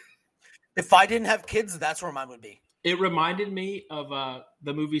grab it. If I didn't have kids, that's where mine would be. It reminded me of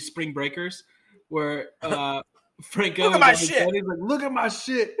the movie Spring Breakers, where Franco look at my shit. He's like, look at my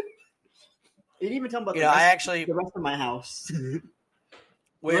shit. You didn't even tell about the rest of my house.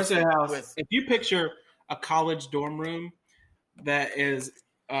 If you picture a college dorm room that is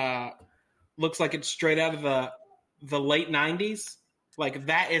looks like it's straight out of the late 90s, like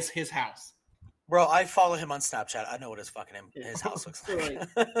that is his house. Bro, I follow him on Snapchat. I know what his house looks like.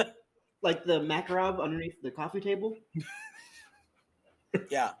 Like the Makarov underneath the coffee table.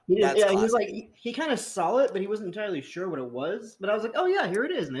 Yeah, he was like he kind of saw it, but he wasn't entirely sure what it was. But I was like, "Oh yeah, here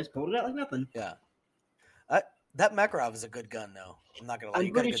it is," and I just pulled it out like nothing. Yeah, that Makarov is a good gun, though. I'm not gonna lie.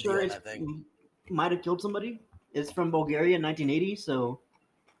 I'm pretty sure it might have killed somebody. It's from Bulgaria in 1980, so.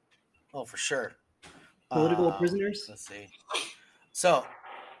 Oh, for sure. Political prisoners. Let's see. So,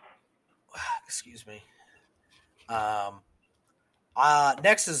 excuse me.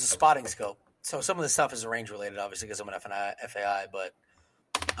 Next is the spotting scope. So some of this stuff is range related, obviously, because I'm an FAI, but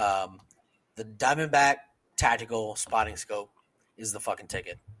the Diamondback Tactical Spotting Scope is the fucking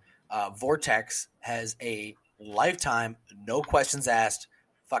ticket. Vortex has a lifetime, no questions asked,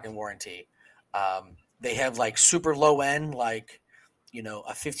 fucking warranty. They have like super low end, like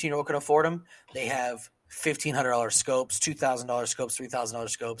a 15-year-old can afford them. They have $1,500 scopes, $2,000 scopes, $3,000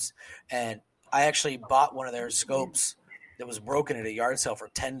 scopes, and I actually bought one of their scopes that was broken at a yard sale for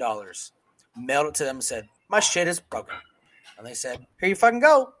 $10. Mailed it to them and said, my shit is broken. And they said, here you fucking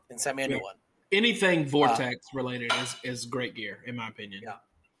go, and sent me a new one. Anything Vortex related is great gear, in my opinion. Yeah,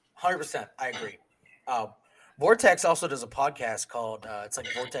 100%. I agree. Vortex also does a podcast called, it's like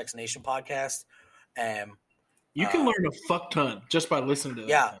Vortex Nation Podcast. And you can learn a fuck ton just by listening to that.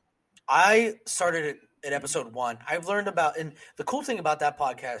 Yeah. I started it at episode 1. I've learned about, and the cool thing about that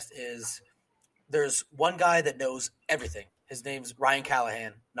podcast is there's one guy that knows everything. His name's Ryan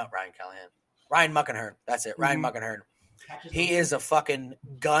Muckenhern. That's it. Ryan Muckenhern. He is a fucking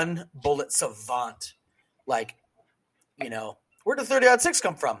gun bullet savant. Like, where did 30-06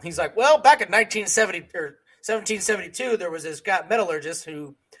 come from? He's like, well, back in 1970 or 1772, there was this guy metallurgist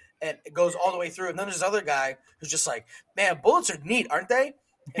who, and it goes all the way through. And then there's this other guy who's just like, man, bullets are neat, aren't they?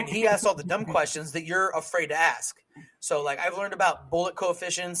 And he asks all the dumb questions that you're afraid to ask. So, like, I've learned about bullet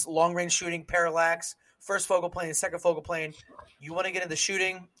coefficients, long-range shooting, parallax, first focal plane, second focal plane. You want to get into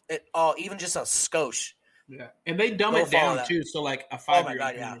shooting, even just a skosh. Yeah, and they dumb it down too, so like a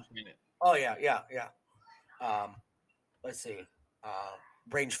 5-year-old can understand it. Oh yeah. Let's see,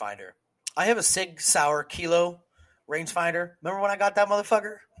 rangefinder. I have a Sig Sauer Kilo rangefinder. Remember when I got that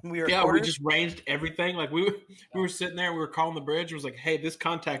motherfucker? We just ranged everything. Like we were sitting there, we were calling the bridge. It was like, hey, this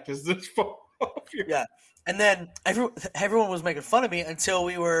contact is this far off here. Yeah, and then everyone was making fun of me until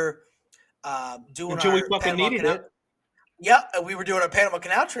we were doing until we fucking needed it. Yeah, and we were doing our Panama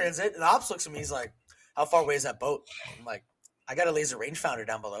Canal transit, and Ops looks at me. He's like, "How far away is that boat?" I'm like, "I got a laser rangefinder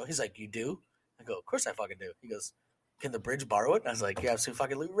down below." He's like, "You do?" I go, "Of course I fucking do." He goes, "Can the bridge borrow it?" And I was like, "You're absolutely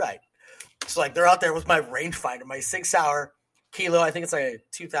fucking right." So like they're out there with my rangefinder, my 6 Sauer Kilo. I think it's like a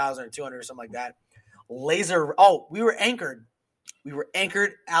 2,000 or 200 or something like that. Laser. Oh, we were anchored. We were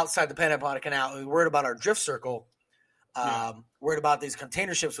anchored outside the Panama Canal. We were worried about our drift circle. Worried about these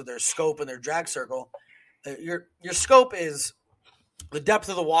container ships with their scope and their drag circle. Your scope is the depth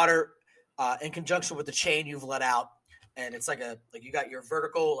of the water in conjunction with the chain you've let out, and it's like you got your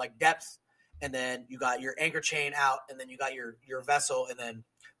vertical like depth, and then you got your anchor chain out, and then you got your vessel, and then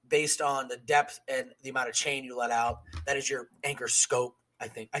based on the depth and the amount of chain you let out, that is your anchor scope. I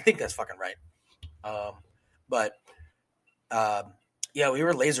think that's fucking right. Yeah, we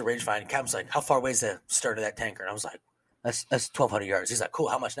were laser range finding. Captain's like, "How far away is the stern of that tanker?" And I was like, That's 1,200 yards. He's like, "Cool.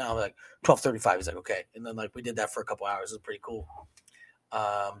 How much now?" I'm like, 1,235. He's like, "Okay." And then like we did that for a couple hours. It was pretty cool.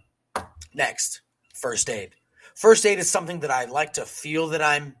 Next, first aid. First aid is something that I like to feel that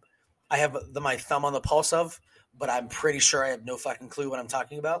I have my thumb on the pulse of, but I'm pretty sure I have no fucking clue what I'm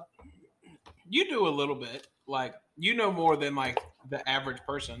talking about. You do a little bit, like you know more than like the average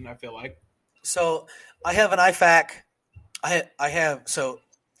person. I feel like. So I have an IFAC. I have so.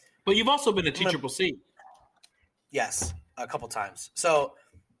 But you've also been a teachable seat. Yes, a couple times. So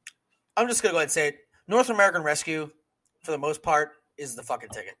I'm just gonna go ahead and say it. North American Rescue, for the most part, is the fucking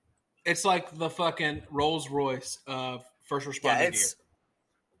ticket. It's like the fucking Rolls Royce of first responder gear.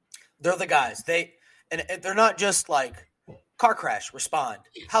 They're the guys. They're not just like car crash, respond,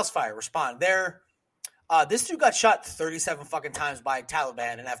 house fire, respond. They're this dude got shot 37 fucking times by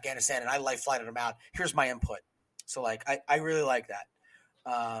Taliban in Afghanistan, and I life flighted him out. Here's my input. So like I really like that.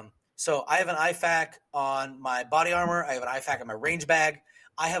 So I have an IFAC on my body armor. I have an IFAC on my range bag.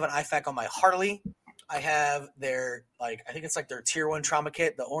 I have an IFAC on my Harley. I have their I think it's like their tier 1 trauma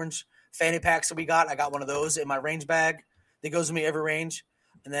kit, the orange fanny packs that we got. I got one of those in my range bag that goes with me every range.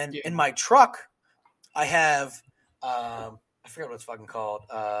 And then in my truck, I have I forget what it's fucking called.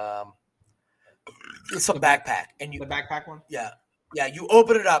 It's a backpack, and the backpack one. Yeah. You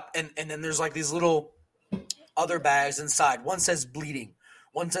open it up, and then there's like these little other bags inside. One says bleeding.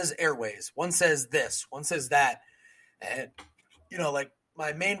 One says airways. One says this. One says that. And, like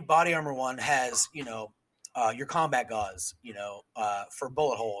my main body armor one has, your combat gauze, for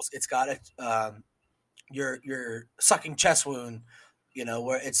bullet holes. It's got your sucking chest wound,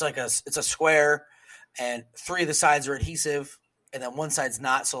 where it's like it's a square and 3 of the sides are adhesive and then one side's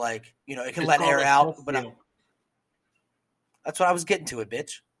not. So it can let air out. But that's what I was getting to it,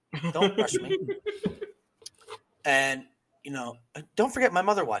 bitch. Don't rush me. And, don't forget my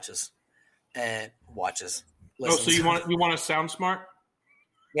mother watches. Listens. Oh, so you want to sound smart?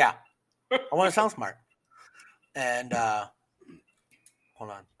 Yeah. I want to sound smart. And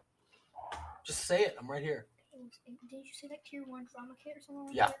hold on. Just say it. I'm right here. Didn't you say that tier 1 trauma kit or something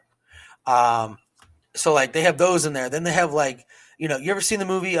like that? Yeah. So they have those in there. Then they have you ever seen the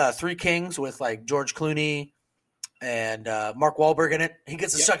movie Three Kings with George Clooney and Mark Wahlberg in it? He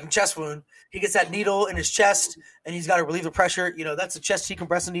gets a sucking chest wound. He gets that needle in his chest, and he's got to relieve the pressure. That's a chest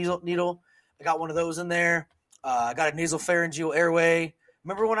decompressing needle. I got one of those in there. I got a nasopharyngeal airway.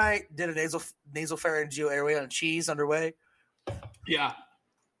 Remember when I did a nasopharyngeal airway on cheese underway? Yeah.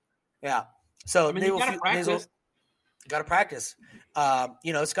 Yeah. So you got to practice. Got to practice.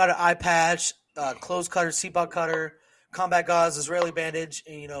 It's got an eye patch, closed cutter, seatbelt cutter, combat gauze, Israeli bandage.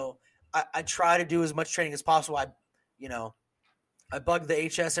 And, I try to do as much training as possible. I bug the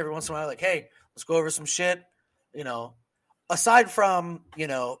HS every once in a while, hey, let's go over some shit. Aside from,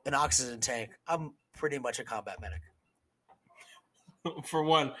 an oxygen tank, I'm pretty much a combat medic. For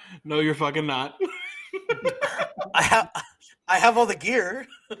one, no, you're fucking not. I have all the gear.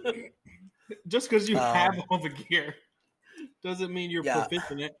 Just because you have all the gear doesn't mean you're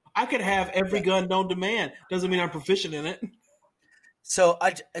proficient in it. I could have every gun known to man. Doesn't mean I'm proficient in it. So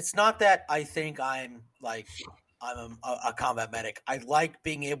it's not that I think I'm a combat medic. I like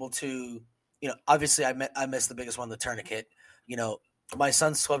being able to, obviously I missed the biggest one, the tourniquet. My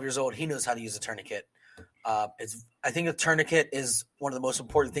son's 12 years old. He knows how to use a tourniquet. I think a tourniquet is one of the most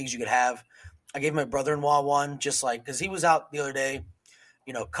important things you could have. I gave my brother-in-law one just because he was out the other day,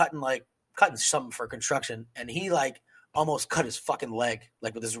 cutting cutting something for construction, and he like almost cut his fucking leg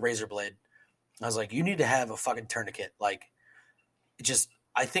like with his razor blade. I was like, you need to have a fucking tourniquet. Like,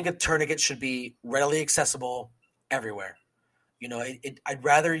 I think a tourniquet should be readily accessible everywhere. You know, I'd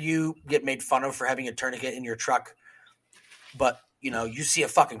rather you get made fun of for having a tourniquet in your truck, but you know, you see a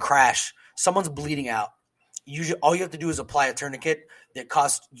fucking crash, someone's bleeding out. All you have to do is apply a tourniquet that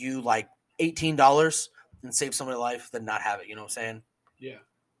costs you like $18 and save somebody's life than not have it. You know what I'm saying? Yeah.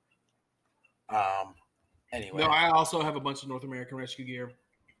 Anyway. No, I also have a bunch of North American rescue gear.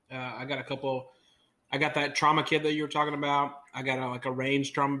 I got a couple. I got that trauma kit that you were talking about. I got a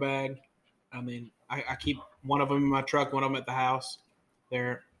range trauma bag. I mean, I keep one of them in my truck, one of them at the house.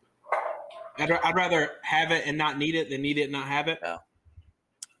 I'd rather have it and not need it than need it and not have it. Yeah.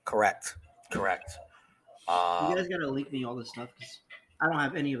 Correct. You guys gotta link me all this stuff because I don't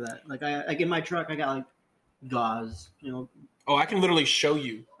have any of that. Like in my truck, I got like gauze. You know. Oh, I can literally show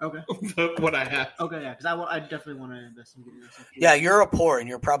you. Okay. What I have. Okay, yeah, because I definitely want to invest in getting that stuff. Yeah, you're a poor and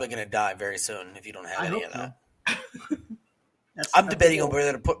you're probably going to die very soon if you don't have any of that. I'm debating on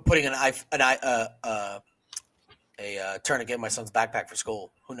whether to putting a tourniquet in my son's backpack for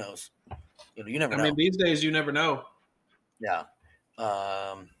school. Who knows? You never know. I mean, these days you never know. Yeah.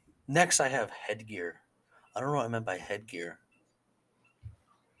 Next, I have headgear. I don't know what I meant by headgear.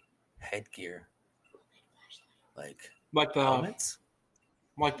 Headgear. Like the helmets?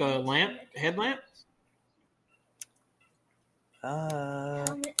 Like the headlamp?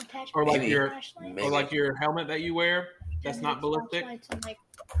 Or like your helmet that you wear that's not ballistic?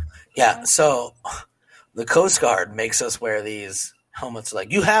 Yeah, so the Coast Guard makes us wear these helmets.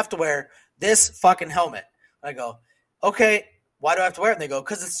 Like, you have to wear this fucking helmet. I go, okay, why do I have to wear it? And they go,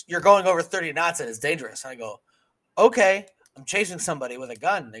 because you're going over 30 knots and it's dangerous. And I go, okay, I'm chasing somebody with a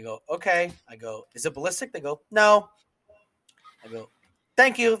gun. They go, okay. I go, is it ballistic? They go, no. I go,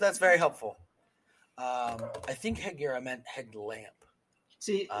 thank you. That's very helpful. I think headgear, I meant headlamp.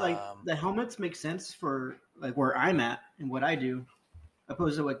 See, like the helmets make sense for like where I'm at and what I do,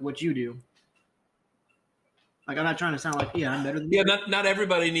 opposed to like what you do. Like, I'm not trying to sound like, I'm better than you. Yeah, not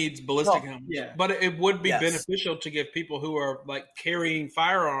everybody needs ballistic helmets. Yeah. But it would be beneficial to give people who are like carrying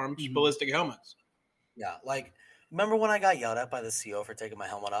firearms ballistic helmets. Yeah, like, remember when I got yelled at by the CO for taking my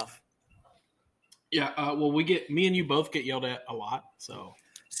helmet off? Yeah, well, me and you both get yelled at a lot, so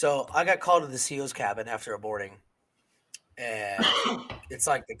I got called to the CO's cabin after a boarding, and it's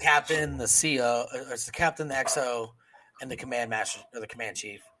like the captain, the CO, it's the captain, the XO, and the command master or the command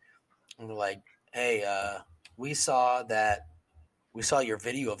chief. And they're like, "Hey, we saw your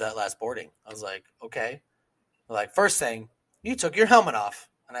video of that last boarding." I was like, "Okay." They're like, first thing, you took your helmet off,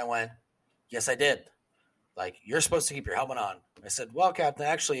 and I went, "Yes, I did." Like, you're supposed to keep your helmet on. I said, well, Captain,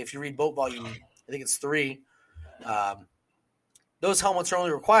 actually, if you read boat volume, I think it's 3, those helmets are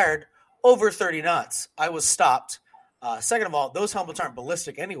only required over 30 knots. I was stopped. Second of all, those helmets aren't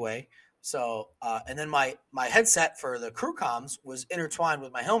ballistic anyway. So, and then my headset for the crew comms was intertwined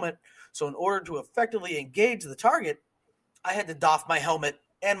with my helmet. So in order to effectively engage the target, I had to doff my helmet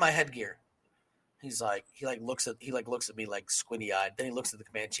and my headgear. He looks at me like squinty eyed. Then he looks at the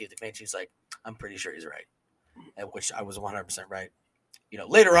command chief. The command chief's like, I'm pretty sure he's right. At which I was 100% right. You know,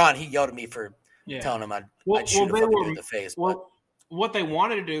 later on, he yelled at me for telling him I'd shoot a fucking dude in the face. Well, what they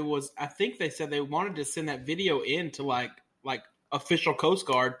wanted to do was, I think they said they wanted to send that video in to like official Coast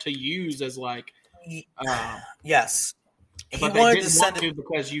Guard to use as like. Yes, he wanted to send it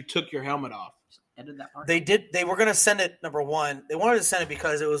because you took your helmet off. Ended that part. They did. They were going to send it. Number one, they wanted to send it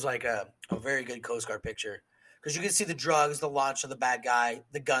because it was like a very good Coast Guard picture, because you could see the drugs, the launch of the bad guy,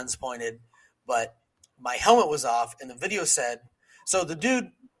 the guns pointed, but my helmet was off, and the video said, so the dude,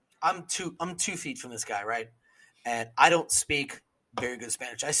 I'm 2 feet from this guy, right? And I don't speak very good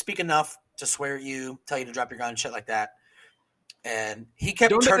Spanish. I speak enough to swear at you, tell you to drop your gun, shit like that. And he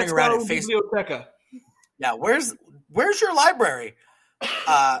kept turning around and facing. Yeah, where's your library? Te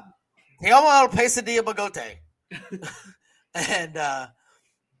amo al pesadilla bagote. And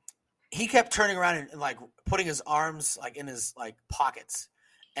he kept turning around and like putting his arms like in his like pockets.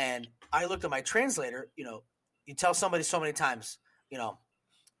 And I looked at my translator. You know, you tell somebody so many times, you know,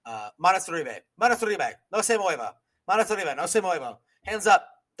 manos arriba, no se mueva, manos arriba, no se mueva, hands up,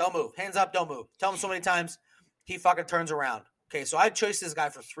 don't move, hands up, don't move. Tell him so many times, he fucking turns around. Okay, so I chased this guy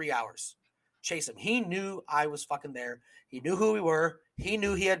for 3 hours. Chase him. He knew I was fucking there. He knew who we were. He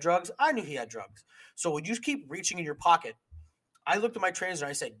knew he had drugs. I knew he had drugs. So when you keep reaching in your pocket, I looked at my translator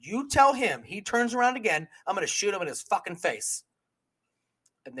and I said, you tell him he turns around again, I'm going to shoot him in his fucking face.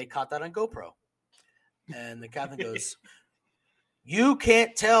 And they caught that on GoPro. And the captain goes, you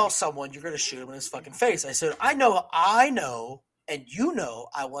can't tell someone you're going to shoot him in his fucking face. I said, I know and you know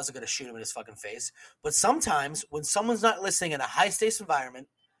I wasn't going to shoot him in his fucking face. But sometimes when someone's not listening in a high-stakes environment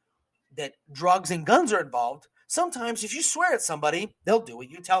that drugs and guns are involved, sometimes if you swear at somebody, they'll do what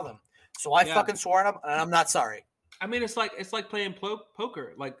you tell them. So I fucking swore at him, and I'm not sorry. I mean, it's like playing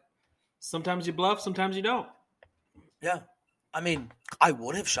poker. Like, sometimes you bluff, sometimes you don't. Yeah. I mean, I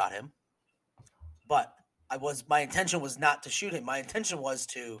would have shot him, but my intention was not to shoot him. My intention was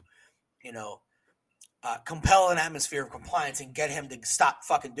to, compel an atmosphere of compliance and get him to stop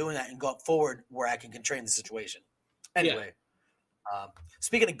fucking doing that and go up forward where I can constrain the situation. Anyway,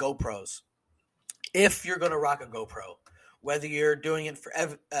 speaking of GoPros, if you're going to rock a GoPro, whether you're doing it for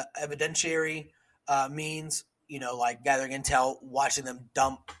evidentiary means, like gathering intel, watching them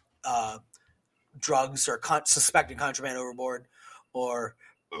dump drugs or suspected contraband overboard, or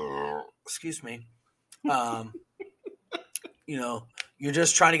excuse me, you're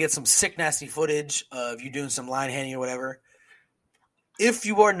just trying to get some sick, nasty footage of you doing some line handing or whatever. If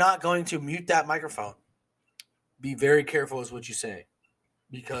you are not going to mute that microphone, be very careful with what you say,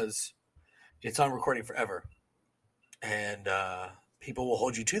 because it's on recording forever, and people will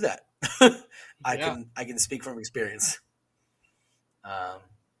hold you to that. I can speak from experience.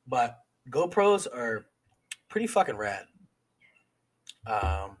 But GoPros are pretty fucking rad.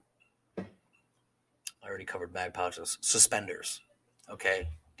 I already covered bag pouches. Suspenders. Okay.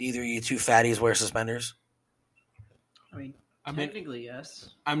 Do either of you two fatties wear suspenders? I mean, technically,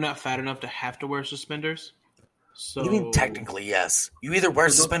 yes. I'm not fat enough to have to wear suspenders. So You mean technically, yes. You either wear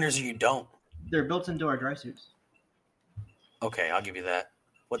suspenders or you don't. They're built into our dry suits. Okay, I'll give you that.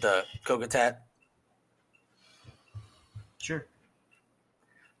 What, the Kogatat? Sure.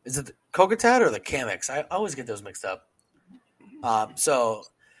 Is it the Kogatat or the Kamex? I always get those mixed up. So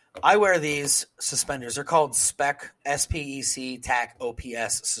I wear these suspenders. They're called Spec, S-P-E-C, TAC,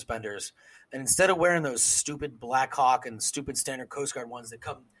 O-P-S suspenders. And instead of wearing those stupid Blackhawk and stupid standard Coast Guard ones that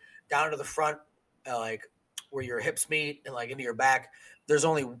come down to the front, like where your hips meet and like into your back, there's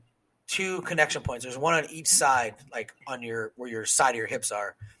only 2 connection points. There's one on each side, like on where your side of your hips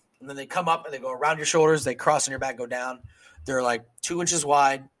are. And then they come up and they go around your shoulders. They cross on your back, go down. They're like 2 inches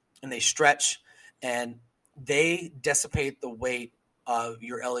wide and they stretch, and they dissipate the weight of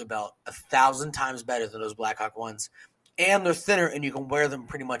your LA belt 1,000 times better than those Blackhawk ones. And they're thinner, and you can wear them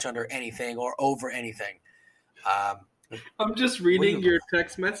pretty much under anything or over anything. I'm just reading your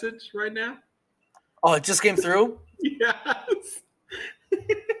text message right now. Oh, it just came through? Yes.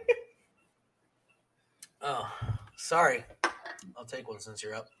 Oh, sorry. I'll take one since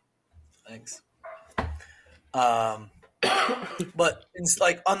you're up. Thanks. But it's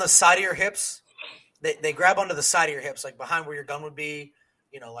like on the side of your hips, they grab onto the side of your hips, like behind where your gun would be.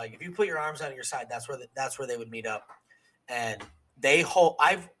 Like if you put your arms out on your side, that's where they would meet up. And they hold.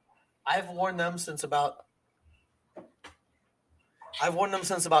 I've worn them since about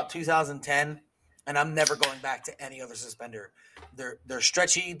 2010, and I'm never going back to any other suspender. They're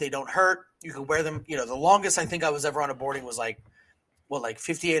stretchy. They don't hurt. You can wear them. The longest I think I was ever on a boarding was like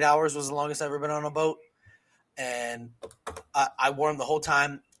 58 hours was the longest I've ever been on a boat. And I wore them the whole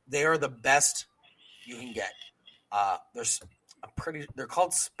time. They are the best you can get. They're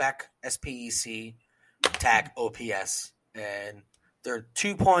called Spec, S-P-E-C, TAC, O-P-S, and they're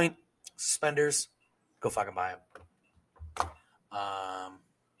 2-point suspenders. Go fucking buy them.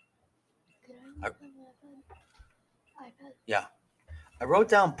 Yeah. I wrote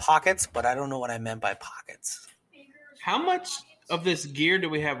down pockets, but I don't know what I meant by pockets. How much of this gear do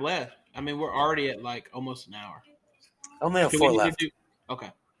we have left? I mean, we're already at like almost an hour. I only have 4 left. Okay.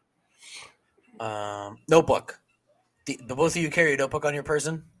 Notebook. The both of you carry a notebook on your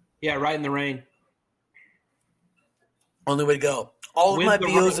person? Yeah, right in the rain. Only way to go. All of my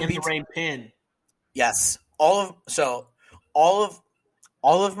BOs and the rain pin. Yes. All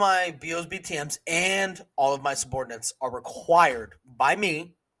of my BOs, BTMs, and all of my subordinates are required by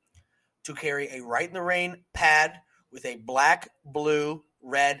me to carry a Right in the Rain pad with a black, blue,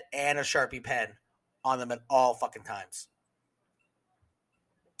 red, and a Sharpie pen on them at all fucking times.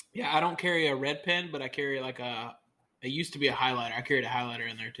 Yeah, I don't carry a red pen, but I carry it used to be a highlighter. I carried a highlighter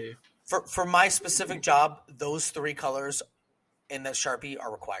in there too. For my specific job, those 3 colors in the Sharpie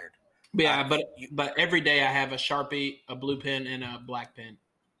are required. Yeah, but every day I have a Sharpie, a blue pen, and a black pen.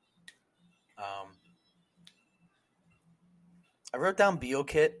 I wrote down BO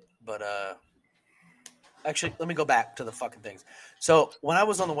kit, but actually, let me go back to the fucking things. So when I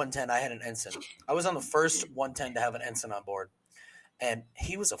was on the 110, I had an ensign. I was on the first 110 to have an ensign on board, and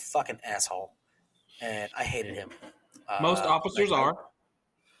he was a fucking asshole, and I hated him. Most officers are.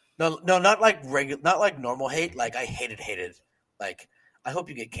 No, not like not like normal hate. Like I hated. Like I hope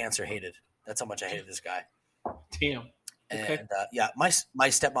you get cancer hated. That's how much I hated this guy. Damn. And my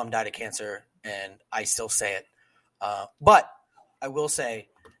stepmom died of cancer, and I still say it. But I will say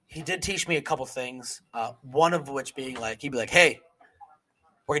he did teach me a couple things. One of which being like, he'd be like, "Hey,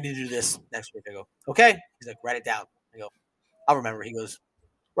 we're going to do this next week." I go, "Okay." He's like, "Write it down." I go, "I'll remember." He goes,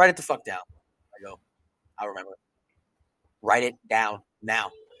 "Write it the fuck down." I go, "I'll remember." Write it down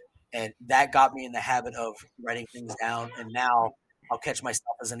now. And that got me in the habit of writing things down. And now I'll catch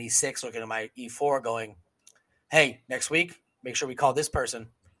myself as an E6 looking at my E4 going, "Hey, next week, make sure we call this person."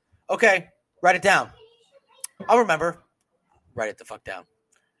 "Okay, write it down." "I'll remember." Write it the fuck down.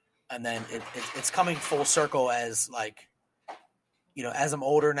 And then it's coming full circle as like, as I'm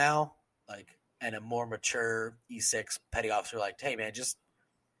older now, like, and a more mature E6 petty officer, like, "Hey man, just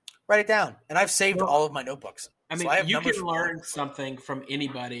write it down." And I've saved all of my notebooks. I mean, you can learn something from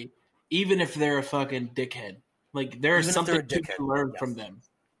anybody, even if they're a fucking dickhead. Like, there's something to learn from them.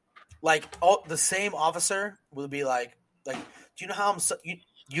 Like, the same officer will be like, do you know how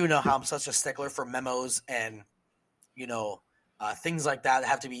I'm such a stickler for memos and, things like that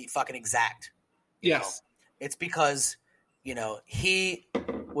have to be fucking exact. Yes. It's because, he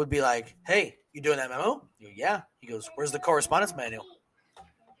would be like, "Hey, you doing that memo?" You go, "Yeah." He goes, "Where's the correspondence manual?"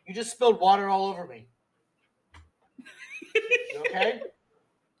 "You just spilled water all over me." "You okay?"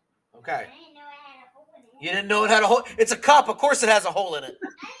 "Okay." "You didn't know it had a hole? It's a cup. Of course it has a hole in it." I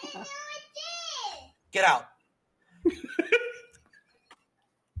didn't know it did. "Get out."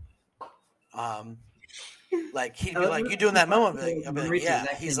 Like, he'd be like, "You doing that memo?" I'd be like,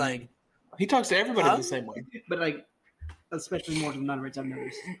 "Yeah." He's like, he talks to everybody the same way. But like, especially more than non-rates I've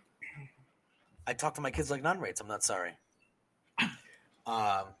noticed. I talk to my kids like non-rates. I'm not sorry.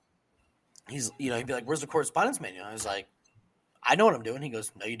 He'd be like, "Where's the correspondence manual?" I was like, "I know what I'm doing." He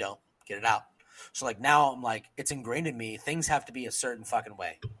goes, "No, you don't. Get it out." So like now I'm like, it's ingrained in me. Things have to be a certain fucking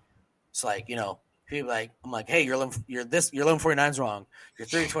way. It's like, people like, I'm like, "Hey, your 1149's wrong. Your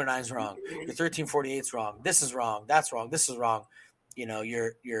 3029's wrong. Your 1348's wrong. This is wrong. That's wrong. This is wrong.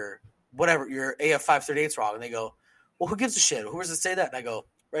 Your whatever, your AF 538's wrong." And they go, "Well, who gives a shit? Who does it say that?" And I go,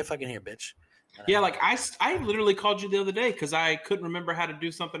 "Right fucking here, bitch." Yeah, like I literally called you the other day because I couldn't remember how to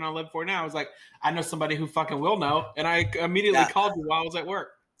do something on 1149. I was like, I know somebody who fucking will know, and I immediately called you while I was at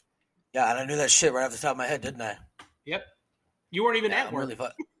work. Yeah, and I knew that shit right off the top of my head, didn't I? Yep. You weren't even at work.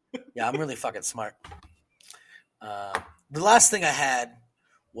 I'm really fucking smart. The last thing I had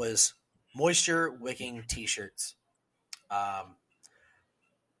was moisture wicking T-shirts. I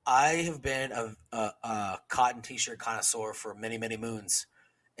have been a cotton T-shirt connoisseur for many, many moons.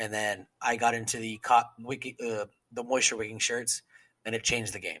 And then I got into the moisture wicking shirts, and it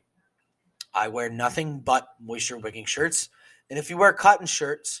changed the game. I wear nothing but moisture wicking shirts, and if you wear cotton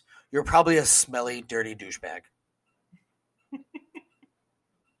shirts, you're probably a smelly, dirty douchebag.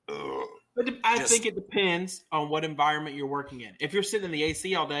 But I think it depends on what environment you're working in. If you're sitting in the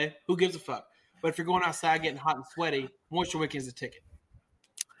AC all day, who gives a fuck? But if you're going outside getting hot and sweaty, moisture wicking is a ticket.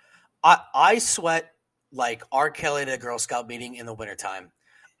 I sweat like R. Kelly at a Girl Scout meeting in the wintertime.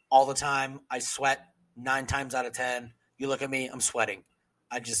 All the time. I sweat 9 times out of 10. You look at me, I'm sweating.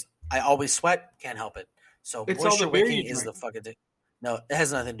 I always sweat, can't help it. So it's moisture wicking is the fucking thing. No, it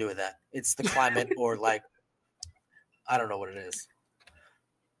has nothing to do with that. It's the climate or like, I don't know what it is.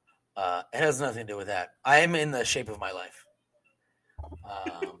 It has nothing to do with that. I am in the shape of my life.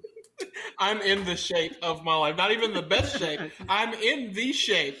 I'm in the shape of my life. Not even the best shape. I'm in the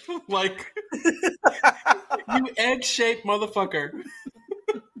shape. Like, you egg-shaped motherfucker.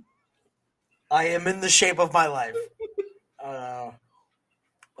 I am in the shape of my life.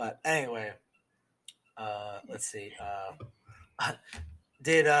 But anyway, let's see.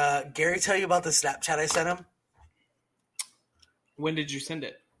 Did Gary tell you about the Snapchat I sent him? When did you send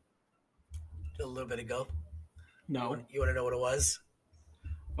it? A little bit ago. No. You want to know what it was?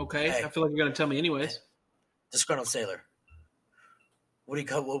 Okay. Hey, I feel like you're going to tell me anyways. Disgruntled sailor. What do you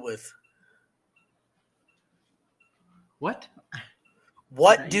cut wood with? What?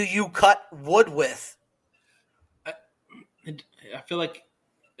 What do you cut wood with? I feel like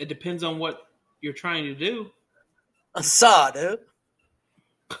it depends on what you're trying to do. A saw, dude.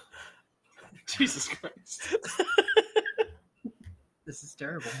 Jesus Christ. This is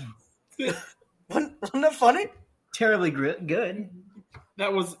terrible. Wasn't that funny? Terribly good.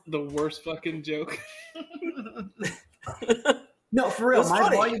 That was the worst fucking joke. No, for real.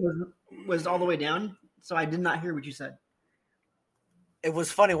 My volume was all the way down, so I did not hear what you said. It was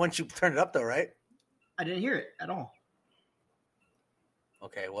funny once you turned it up, though, right? I didn't hear it at all.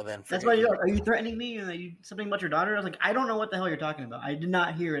 Okay, well then. That's why are you threatening me? Are you something about your daughter? I was like, I don't know what the hell you're talking about. I did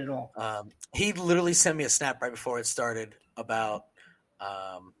not hear it at all. He literally sent me a snap right before it started about.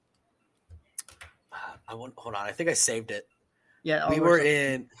 Hold on. I think I saved it. Yeah, we were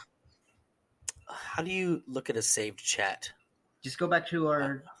in. How do you look at a saved chat? Just go back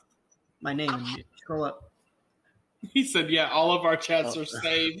to my name and scroll up. He said, "Yeah, all of our chats are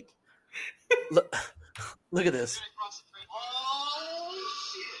saved." Look at this.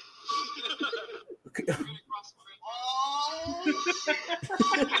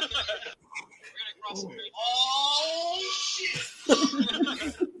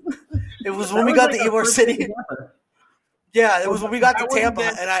 It was when we got to Ybor City. Yeah, it was when we got to Tampa,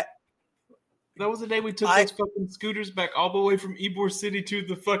 and that was the day we took those fucking scooters back all the way from Ybor City to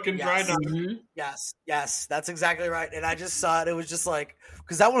the fucking dry dock. Mm-hmm. Yes, that's exactly right. And I just saw it. It was just like,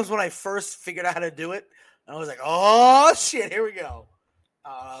 because that was when I first figured out how to do it. And I was like, oh, shit, here we go.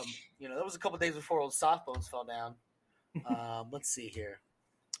 That was a couple days before old Softbones fell down. Let's see here.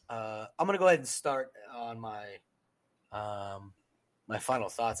 I'm going to go ahead and start on my my final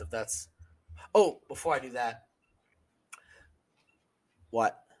thoughts, if that's... Oh, before I do that.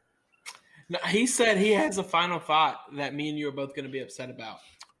 What? No, he said he has a final thought that me and you are both going to be upset about.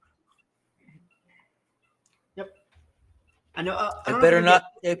 Yep. I know. It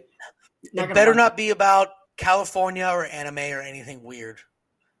better not be about California or anime or anything weird.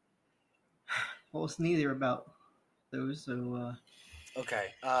 Well, it's neither about those. So. Okay.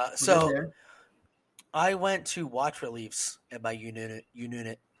 So I went to watch reliefs at my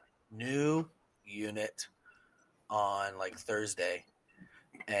new unit on like Thursday,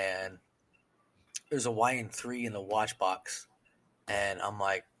 and there's a YN3 in the watch box, and I'm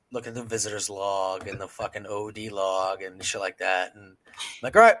like, look at the visitors log and the fucking OD log and shit like that, and I'm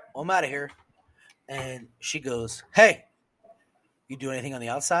like, all right, well, I'm out of here. And she goes, hey, you do anything on the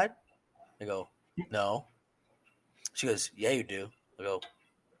outside? I go, no. She goes, yeah, you do. I go, what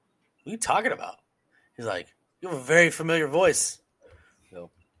are you talking about? He's like, you have a very familiar voice. I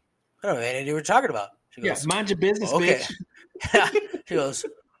go, I don't know any idea what you're talking about. She goes, mind your business, okay. Bitch. She goes,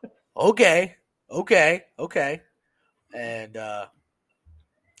 okay. And I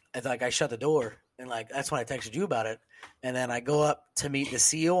shut the door, and like that's when I texted you about it. And then I go up to meet the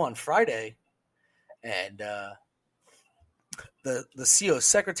CEO on Friday, and the CEO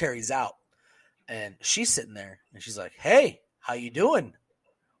secretary's out, and she's sitting there, and she's like, hey, how you doing?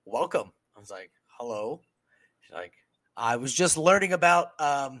 Welcome. I was like, hello. She's like, I was just learning about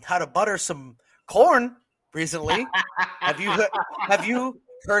how to butter some corn recently. Have you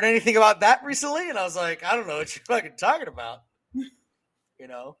heard anything about that recently? And I was like, I don't know what you're fucking talking about.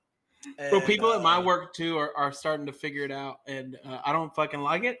 And, well, people at my work too are starting to figure it out, and I don't fucking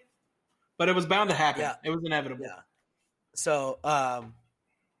like it, but it was bound to happen. Yeah. It was inevitable. Yeah. So, do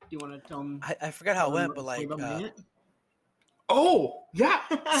you want to tell them? I forgot how it went, but like, oh yeah.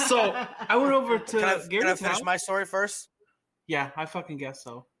 So I went over to. Can I finish my story first? Yeah, I fucking guess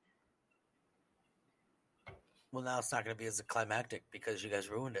so. Well, now it's not going to be as climactic because you guys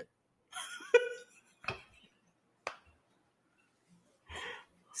ruined it.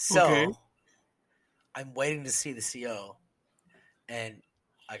 So, okay. I'm waiting to see the CO, and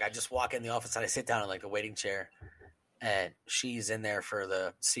like I just walk in the office and I sit down in like the waiting chair, and she's in there for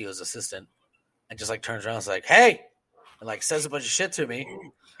the CO's assistant, and just like turns around and is like, "Hey," and like says a bunch of shit to me,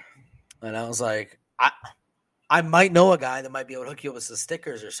 and I was like, I might know a guy that might be able to hook you up with some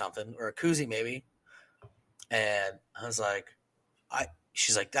stickers or something, or a koozie maybe. And I was like,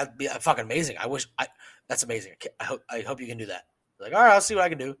 she's like, that'd be fucking amazing. That's amazing. I hope you can do that. Like, all right, I'll see what I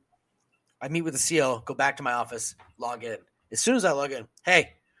can do. I meet with the CO, go back to my office, log in. As soon as I log in,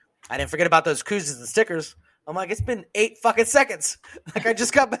 hey, I didn't forget about those koozies and stickers. I'm like, it's been 8 fucking seconds. Like, I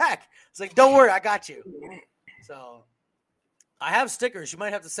just got back. It's like, don't worry, I got you. So, I have stickers. You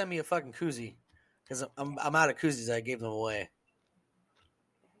might have to send me a fucking koozie because I'm out of koozies. I gave them away.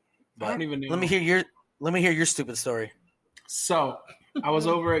 But I don't even know. Let me hear your stupid story. So, I was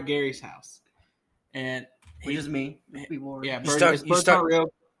over at Gary's house, and which is me. Yeah, Bird's not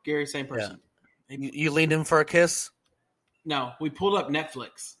real. Gary, same person. Yeah. You leaned in for a kiss? No, we pulled up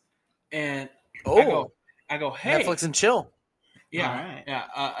Netflix, and I go, hey, Netflix and chill. Yeah, right. Yeah.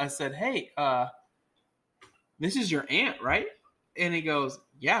 I said, hey, this is your aunt, right? And he goes,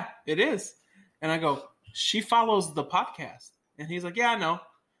 yeah, it is. And I go, she follows the podcast, and he's like, yeah, I know.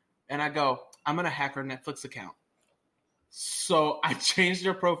 And I go, I'm gonna hack her Netflix account. So I changed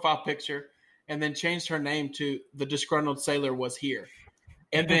her profile picture and then changed her name to The Disgruntled Sailor Was Here.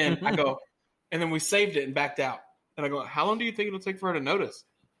 And then I go, and then we saved it and backed out. And I go, how long do you think it'll take for her to notice?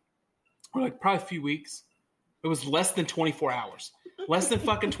 We're like, probably a few weeks. It was less than 24 hours. Less than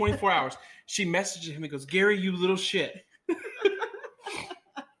fucking 24 hours. She messages him and goes, Gary, you little shit.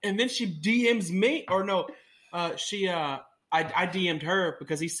 And then she DMs me. Or no, I DM'd her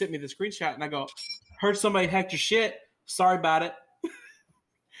because he sent me the screenshot. And I go, heard somebody hacked your shit. Sorry about it.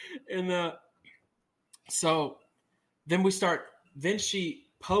 And so then she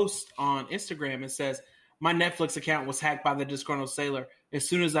posts on Instagram and says, my Netflix account was hacked by the disgruntled sailor. As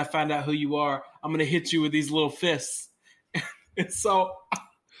soon as I find out who you are, I'm going to hit you with these little fists. And so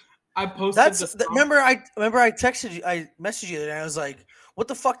I posted remember I texted you, I messaged you, and I was like, what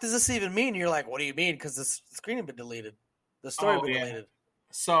the fuck does this even mean? And you're like, what do you mean? Because the screen had been deleted. The story had been deleted.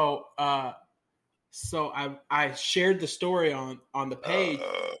 So I shared the story on the page,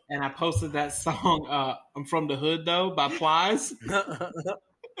 and I posted that song, I'm From the Hood, though, by Plies.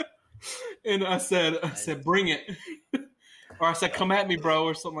 And I said, bring it. Or I said, come at me, bro,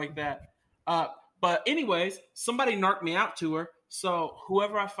 or something like that. But anyways, somebody narked me out to her. So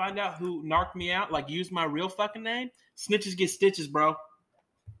whoever I find out who narked me out, like use my real fucking name, snitches get stitches, bro.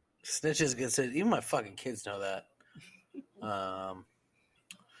 Snitches get stitches. Even my fucking kids know that.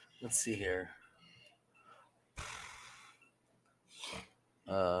 Let's see here.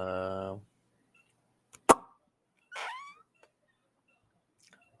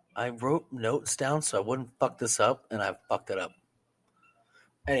 I wrote notes down so I wouldn't fuck this up, and I fucked it up.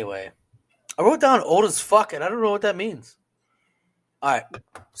 Anyway, I wrote down old as fuck, and I don't know what that means. All right,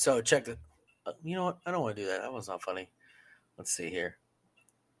 so check it. You know what? I don't want to do that. That was not funny. Let's see here.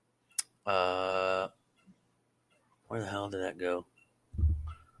 Where the hell did that go?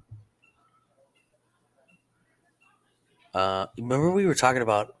 Remember we were talking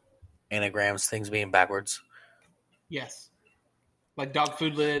about anagrams, things being backwards? Yes. Like dog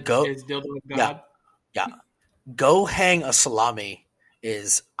food lid is dildo of God? Yeah. Go hang a salami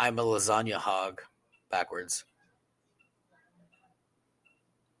is I'm a lasagna hog backwards.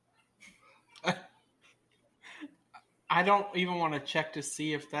 I don't even want to check to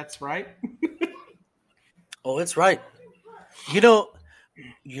see if that's right. Oh, it's right. You know,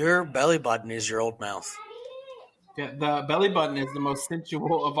 your belly button is your old mouth. Yeah, the belly button is the most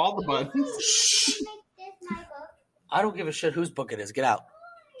sensual of all the buttons. Shh. I don't give a shit whose book it is. Get out.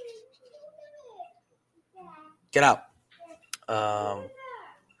 Get out. I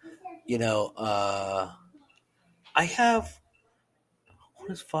have. What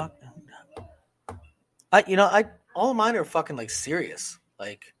is fuck? All of mine are fucking like serious.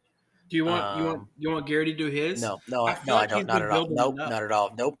 Like, do you want Gary to do his? No, I don't. Not at all. Nope, not at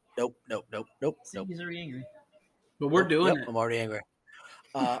all. Nope. He's already angry. But we're doing it. I'm already angry.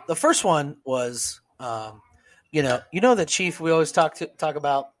 The first one was, you know the chief we always talk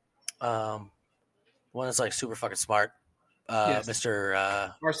about, one that's like super fucking smart, yes.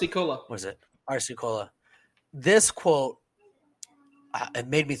 Mr. RC Cola. What is it? RC Cola. This quote, it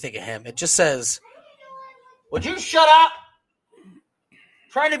made me think of him. It just says, "Would you shut up?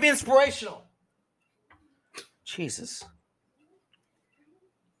 Trying to be inspirational." Jesus.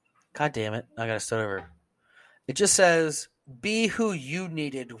 God damn it. I got to start over. It just says, be who you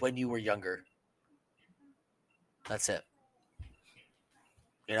needed when you were younger. That's it.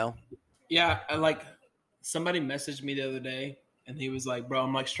 You know? Yeah, like somebody messaged me the other day and he was like, bro,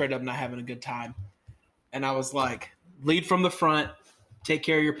 I'm like straight up not having a good time. And I was like, lead from the front, take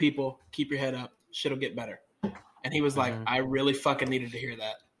care of your people, keep your head up, shit'll get better. And he was like, I really fucking needed to hear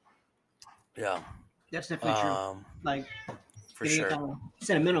that. Yeah. That's definitely true. Like, for sure. Kind of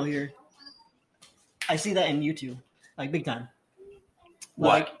sentimental here. I see that in you two, like big time.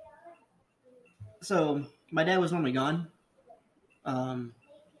 Like, what? So my dad was normally gone, and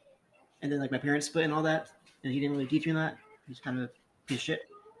then like my parents split and all that, and he didn't really teach me that. He's kind of a piece of shit.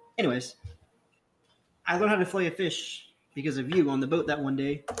 Anyways, I learned how to fillet a fish because of you on the boat that one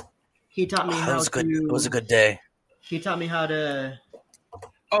day. He taught me how to. It was a good day. He taught me how to.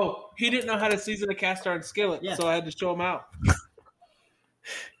 Oh, he didn't know how to season a cast iron skillet, so I had to show him out.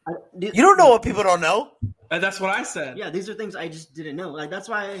 You don't know what people don't know. That's what I said. Yeah, these are things I just didn't know. Like that's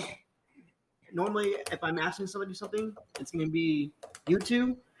why normally if I'm asking somebody something, it's going to be you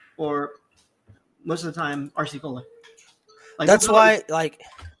two or most of the time RC Cola. Like, that's why, like,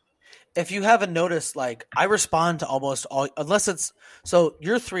 if you haven't noticed, like, I respond to almost all, unless it's, so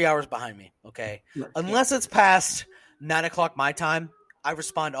you're 3 hours behind me, okay? Yeah. Unless it's past 9 o'clock my time, I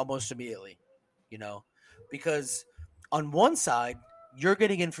respond almost immediately, you know? Because on one side, you're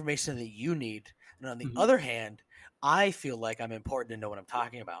getting information that you need. And on the other hand, I feel like I'm important to know what I'm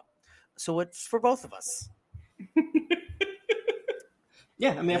talking about. So it's for both of us.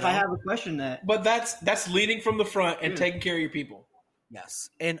 Yeah, I mean, if I have a question that... But that's leading from the front and taking care of your people.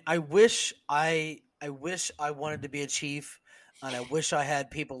 Yes. And I wish I wanted to be a chief, and I wish I had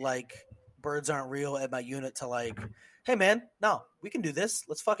people like Birds Aren't Real at my unit to like, hey, man, no, we can do this.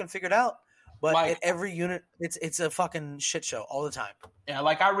 Let's fucking figure it out. But like, at every unit, it's a fucking shit show all the time. Yeah,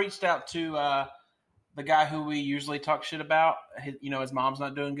 like I reached out to the guy who we usually talk shit about, his mom's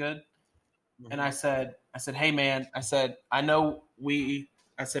not doing good. Mm-hmm. And I said, hey man, I know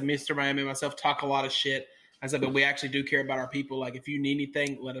Mr. Miami and myself talk a lot of shit. I said, but we actually do care about our people. Like, if you need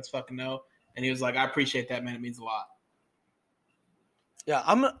anything, let us fucking know. And he was like, I appreciate that, man. It means a lot. Yeah,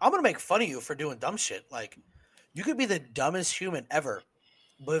 I'm gonna make fun of you for doing dumb shit. Like, you could be the dumbest human ever,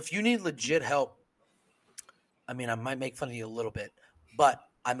 but if you need legit help, I mean, I might make fun of you a little bit, but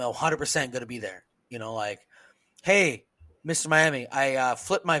I'm 100% gonna be there. Like, hey, Mr. Miami, I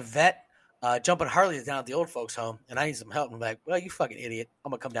flipped my vet jumping Harleys down at the old folks' home, and I need some help. And I'm like, well, you fucking idiot.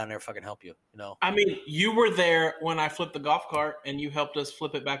 I'm gonna come down there and fucking help you. I mean, you were there when I flipped the golf cart, and you helped us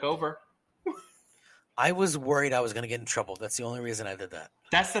flip it back over. I was worried I was going to get in trouble. That's the only reason I did that.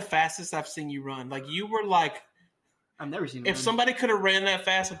 That's the fastest I've seen you run. Like, you were like, I've never seen. If somebody could have ran that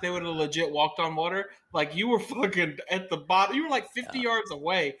fast, if they would have legit walked on water, like, you were fucking at the bottom. You were like 50 yards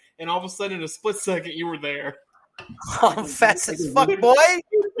away, and all of a sudden, in a split second, you were there. I'm fast as fuck, boy.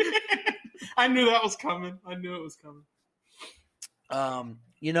 I knew that was coming. I knew it was coming.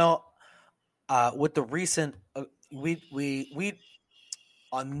 With the recent, we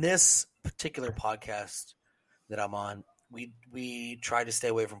on this particular podcast that I'm on, we try to stay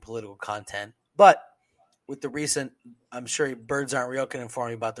away from political content. But with the recent, I'm sure Birds Aren't Real can inform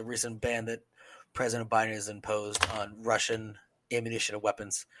you about the recent ban that President Biden has imposed on Russian ammunition and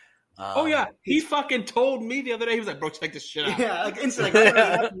weapons. Oh yeah, he fucking told me the other day. He was like, "Bro, check this shit out." Yeah, like instantly.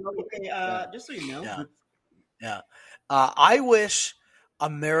 Just so you know. Yeah. I wish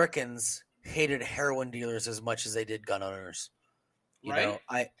Americans hated heroin dealers as much as they did gun owners. You know,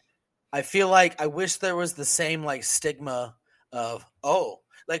 I feel like I wish there was the same like stigma of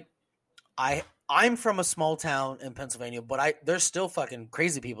I'm from a small town in Pennsylvania, but there's still fucking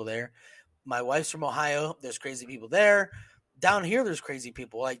crazy people there. My wife's from Ohio. There's crazy people there. Down here, there's crazy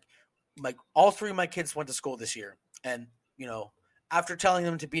people. Like all three of my kids went to school this year, and after telling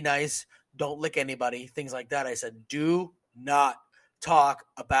them to be nice, don't lick anybody, things like that, I said, do not talk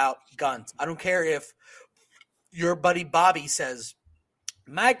about guns. I don't care if your buddy Bobby says,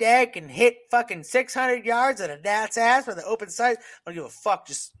 my dad can hit fucking 600 yards at a dad's ass with an open sight. I don't give a fuck.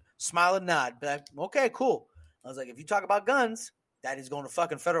 Just smile and nod. But okay, cool. I was like, if you talk about guns, daddy's going to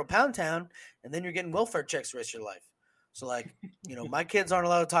fucking federal pound town, and then you're getting welfare checks the rest of your life. So, like, my kids aren't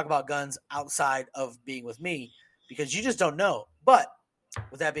allowed to talk about guns outside of being with me because you just don't know. But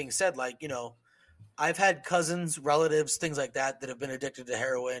with that being said, like, I've had cousins, relatives, things like that have been addicted to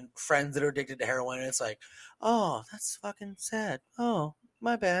heroin, friends that are addicted to heroin, and it's like, oh, that's fucking sad. Oh,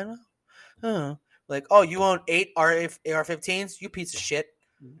 my bad. Oh. Like, oh, you own 8 AR-15s? You piece of shit.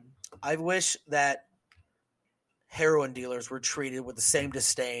 I wish that heroin dealers were treated with the same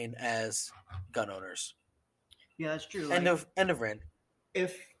disdain as gun owners. Yeah, that's true. End of rant.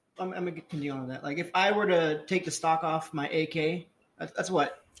 If I'm gonna continue on that, like if I were to take the stock off my AK, that's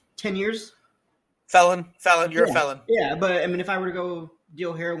what 10 years. Felon, you're a felon. Yeah, but I mean, if I were to go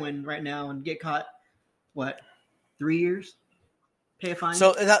deal heroin right now and get caught, what, 3 years? Pay a fine.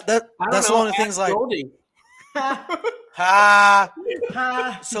 So that's one of the things like.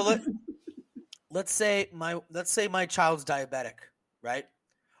 So let's say my child's diabetic, right?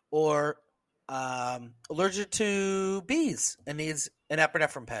 Or allergic to bees and needs an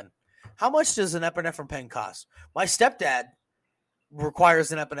epinephrine pen. How much does an epinephrine pen cost? My stepdad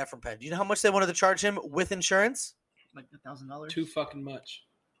requires an epinephrine pen. Do you know how much they wanted to charge him with insurance? Like $1,000. Too fucking much.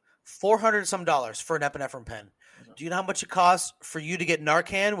 $400 some for an epinephrine pen. Do you know how much it costs for you to get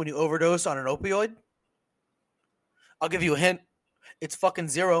Narcan when you overdose on an opioid? I'll give you a hint. It's fucking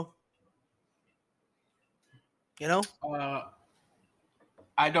zero.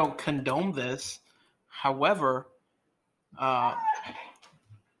 I don't condone this. However,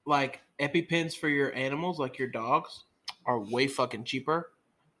 like EpiPens for your animals, like your dogs, are way fucking cheaper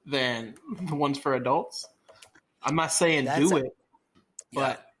than the ones for adults. I'm not saying do it,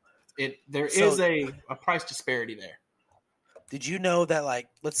 but there is a price disparity there. Did you know that, like,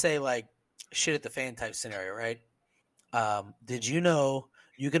 let's say like shit at the fan type scenario, right? Did you know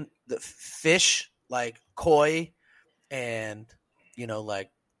the fish like koi and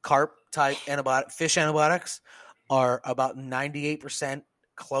like carp type fish antibiotics are about 98%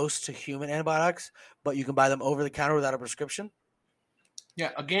 close to human antibiotics, but you can buy them over the counter without a prescription?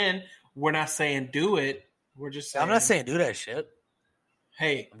 Yeah, again, we're not saying do it. We're just saying. I'm not saying do that shit.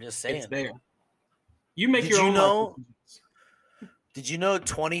 Hey, I'm just saying. It's there. You make your own. Did you know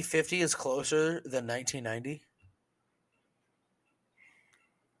 2050 is closer than 1990?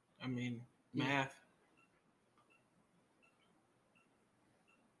 I mean, math.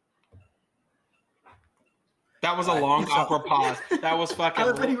 That was a long awkward pause. That was fucking.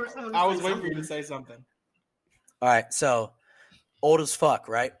 I was waiting for you to say something. All right, so old as fuck,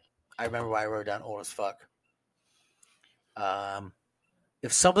 right? I remember why I wrote down old as fuck.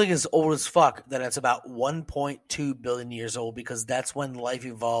 If something is old as fuck, then it's about 1.2 billion years old because that's when life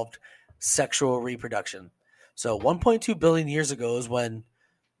evolved sexual reproduction. So 1.2 billion years ago is when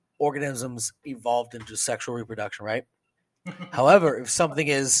organisms evolved into sexual reproduction, right? However, if something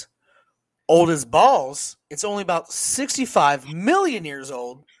is old as balls, it's only about 65 million years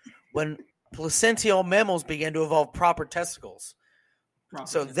old when placental mammals began to evolve proper testicles.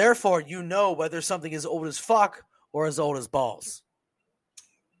 So therefore, you know whether something is old as fuck or as old as balls.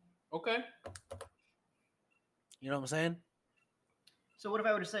 Okay. You know what I'm saying? So what if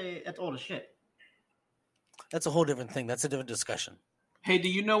I were to say that's old as shit? That's a whole different thing. That's a different discussion. Hey, do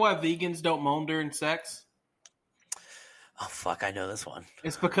you know why vegans don't moan during sex? Oh, fuck, I know this one.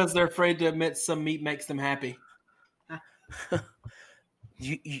 It's because they're afraid to admit some meat makes them happy.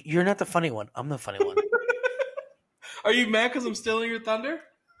 You're not the funny one. I'm the funny one. Are you mad because I'm stealing your thunder?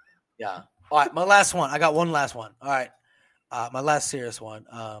 Yeah. All right, my last one. I got one last one. All right. My last serious one.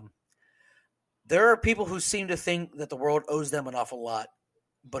 There are people who seem to think that the world owes them an awful lot,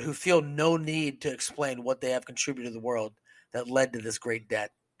 but who feel no need to explain what they have contributed to the world that led to this great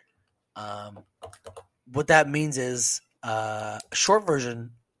debt. What that means is short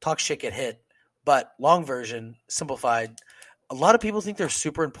version, talk shit, get hit, but long version, simplified. A lot of people think they're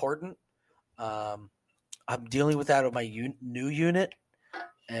super important. I'm dealing with that with my new unit,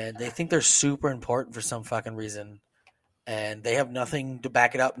 and they think they're super important for some fucking reason. And they have nothing to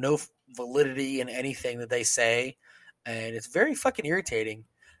back it up, no validity in anything that they say. And it's very fucking irritating.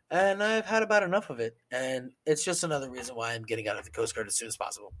 And I've had about enough of it. And it's just another reason why I'm getting out of the Coast Guard as soon as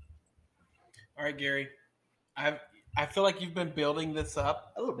possible. All right, Gary. I feel like you've been building this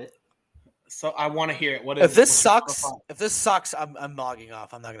up A little bit. So I want to hear it. If this sucks, I'm logging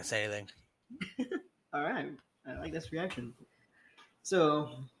off. I'm not going to say anything. All right. I like this reaction. So,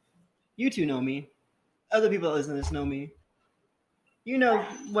 you two know me. Other people that listen to this know me. You know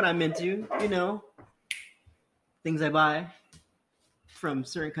what I'm into. You know things I buy from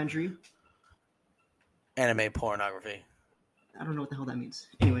certain country. Anime pornography. I don't know what the hell that means.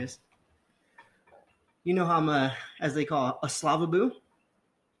 Anyways. You know how I'm as they call a Slavaboo?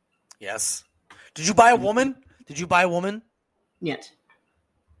 Yes. Did you buy a woman? Yet.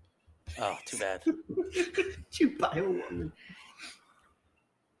 Oh, too bad. Did you buy a woman?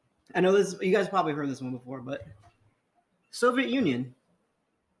 I know this. You guys probably heard this one before, but Soviet Union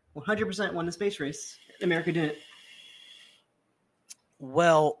 100% won the space race. America didn't.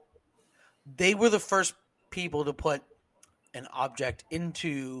 Well, they were the first people to put an object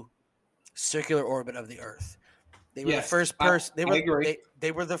into circular orbit of the Earth. They were the first person. They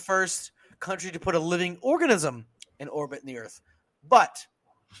were the first country to put a living organism in orbit in the Earth. But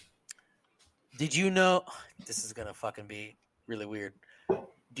did you know? This is gonna fucking be really weird.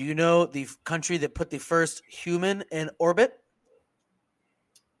 Do you know the country that put the first human in orbit?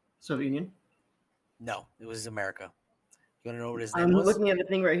 Soviet Union? No, it was America. You want to know what his name I'm was? looking at the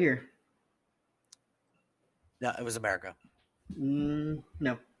thing right here. No, it was America.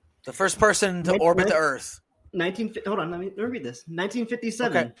 No. The first person to orbit the Earth. Hold on, let me read this.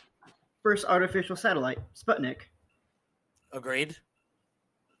 1957. Okay. First artificial satellite, Sputnik. Agreed.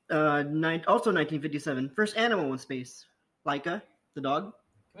 Also 1957. First animal in space, Laika, the dog.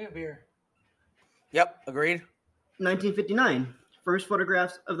 Give me a beer. Yep, agreed. 1959. First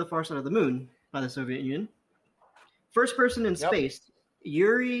photographs of the far side of the moon by the Soviet Union. First person in space,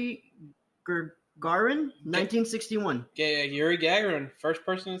 Yuri Gagarin, 1961. Yeah, Yuri Gagarin, first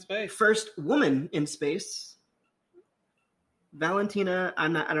person in space. First woman in space, Valentina. I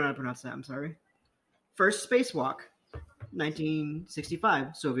don't know how to pronounce that. I'm sorry. First spacewalk,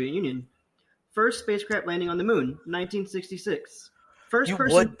 1965, Soviet Union. First spacecraft landing on the moon, 1966. First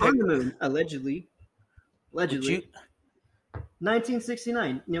person on the moon, allegedly.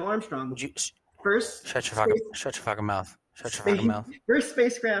 1969, Neil Armstrong. First. Shut your fucking mouth. First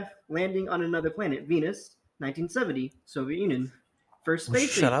spacecraft landing on another planet, Venus, 1970, Soviet Union. First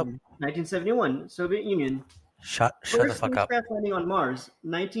space station, 1971, Soviet Union. Shut the fuck up. First spacecraft landing on Mars,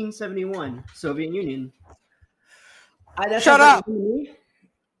 1971, Soviet Union. Shut up!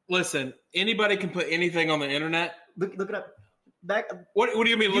 Listen, anybody can put anything on the internet. Look it up. What do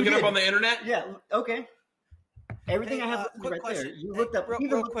you mean? Look it up on the internet? Yeah. Okay. Everything I have quick right question. there. You looked up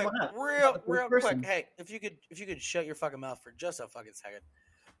real quick. Hey, if you could shut your fucking mouth for just a fucking second.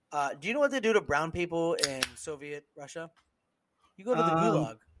 Do you know what they do to brown people in Soviet Russia? You go to the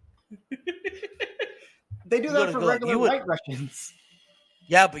gulag. They do that for regular white Russians.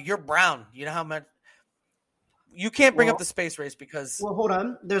 Yeah, but you're brown. You know how much? you can't bring up the space race because. Well, hold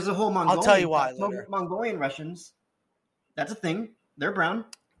on. There's a whole Mongolian. I'll tell you why later. Mongolian Russians. That's a thing. They're brown.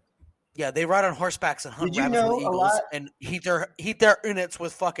 Yeah, they ride on horsebacks and hunt rabbits with eagles lot? and heat their units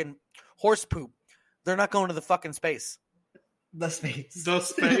with fucking horse poop. They're not going to the fucking space. The space.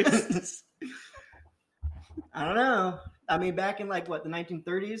 I don't know. I mean, back in like the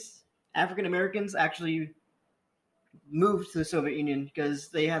 1930s, African Americans actually moved to the Soviet Union because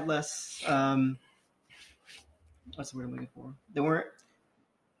they had less. What's the word I'm looking for? They were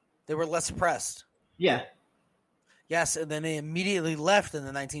less oppressed. Yeah. Yes, and then they immediately left in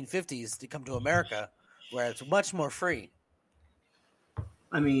the 1950s to come to America, where it's much more free.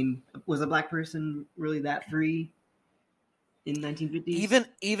 I mean, was a black person really that free in 1950s?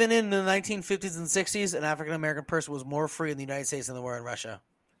 Even in the 1950s and 60s, an African American person was more free in the United States than they were in Russia.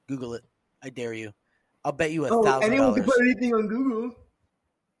 Google it. I dare you. I'll bet you $1,000. Anyone can put anything on Google.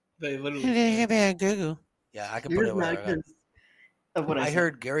 They literally Google. Yeah, I can put it wherever. Of what I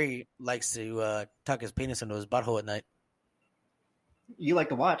heard Gary likes to tuck his penis into his butthole at night. You like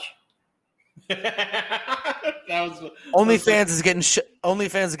to watch. OnlyFans is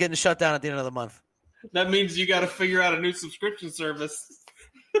getting shut down at the end of the month. That means you got to figure out a new subscription service.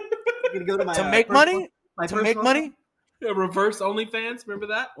 Go to my, to make money. Yeah, reverse OnlyFans. Remember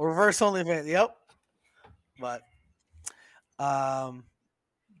that? Reverse OnlyFans. Yep. But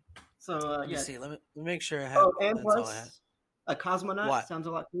so let me see. Let me make sure I have. Oh, and plus, a cosmonaut sounds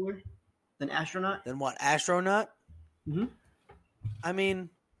a lot cooler than astronaut. Then what? Astronaut? Mm-hmm. I mean,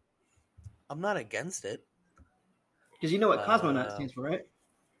 I'm not against it. Because you know what cosmonaut stands for, right?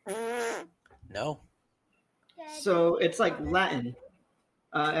 No. So it's like Latin.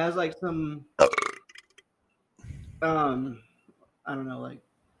 It has like some, I don't know, like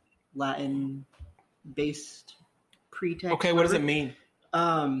Latin-based pretext. Okay, what does it mean?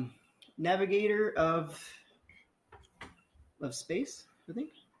 Navigator of space, I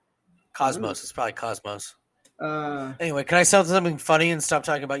think. Cosmos. It's probably Cosmos. Anyway, can I say something funny and stop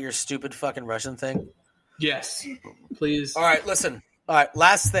talking about your stupid fucking Russian thing? Yes, please. All right, listen. All right,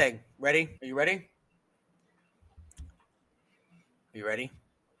 last thing. Ready? Are you ready? Are you ready?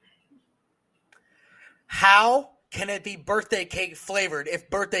 How can it be birthday cake flavored if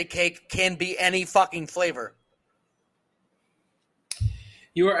birthday cake can be any fucking flavor?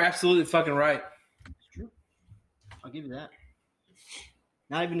 You are absolutely fucking right. It's true. I'll give you that.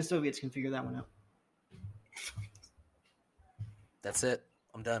 Not even the Soviets can figure that one out. That's it.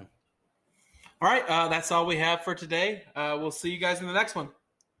 I'm done. All right. That's all we have for today. We'll see you guys in the next one.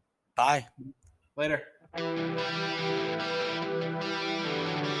 Bye. Later.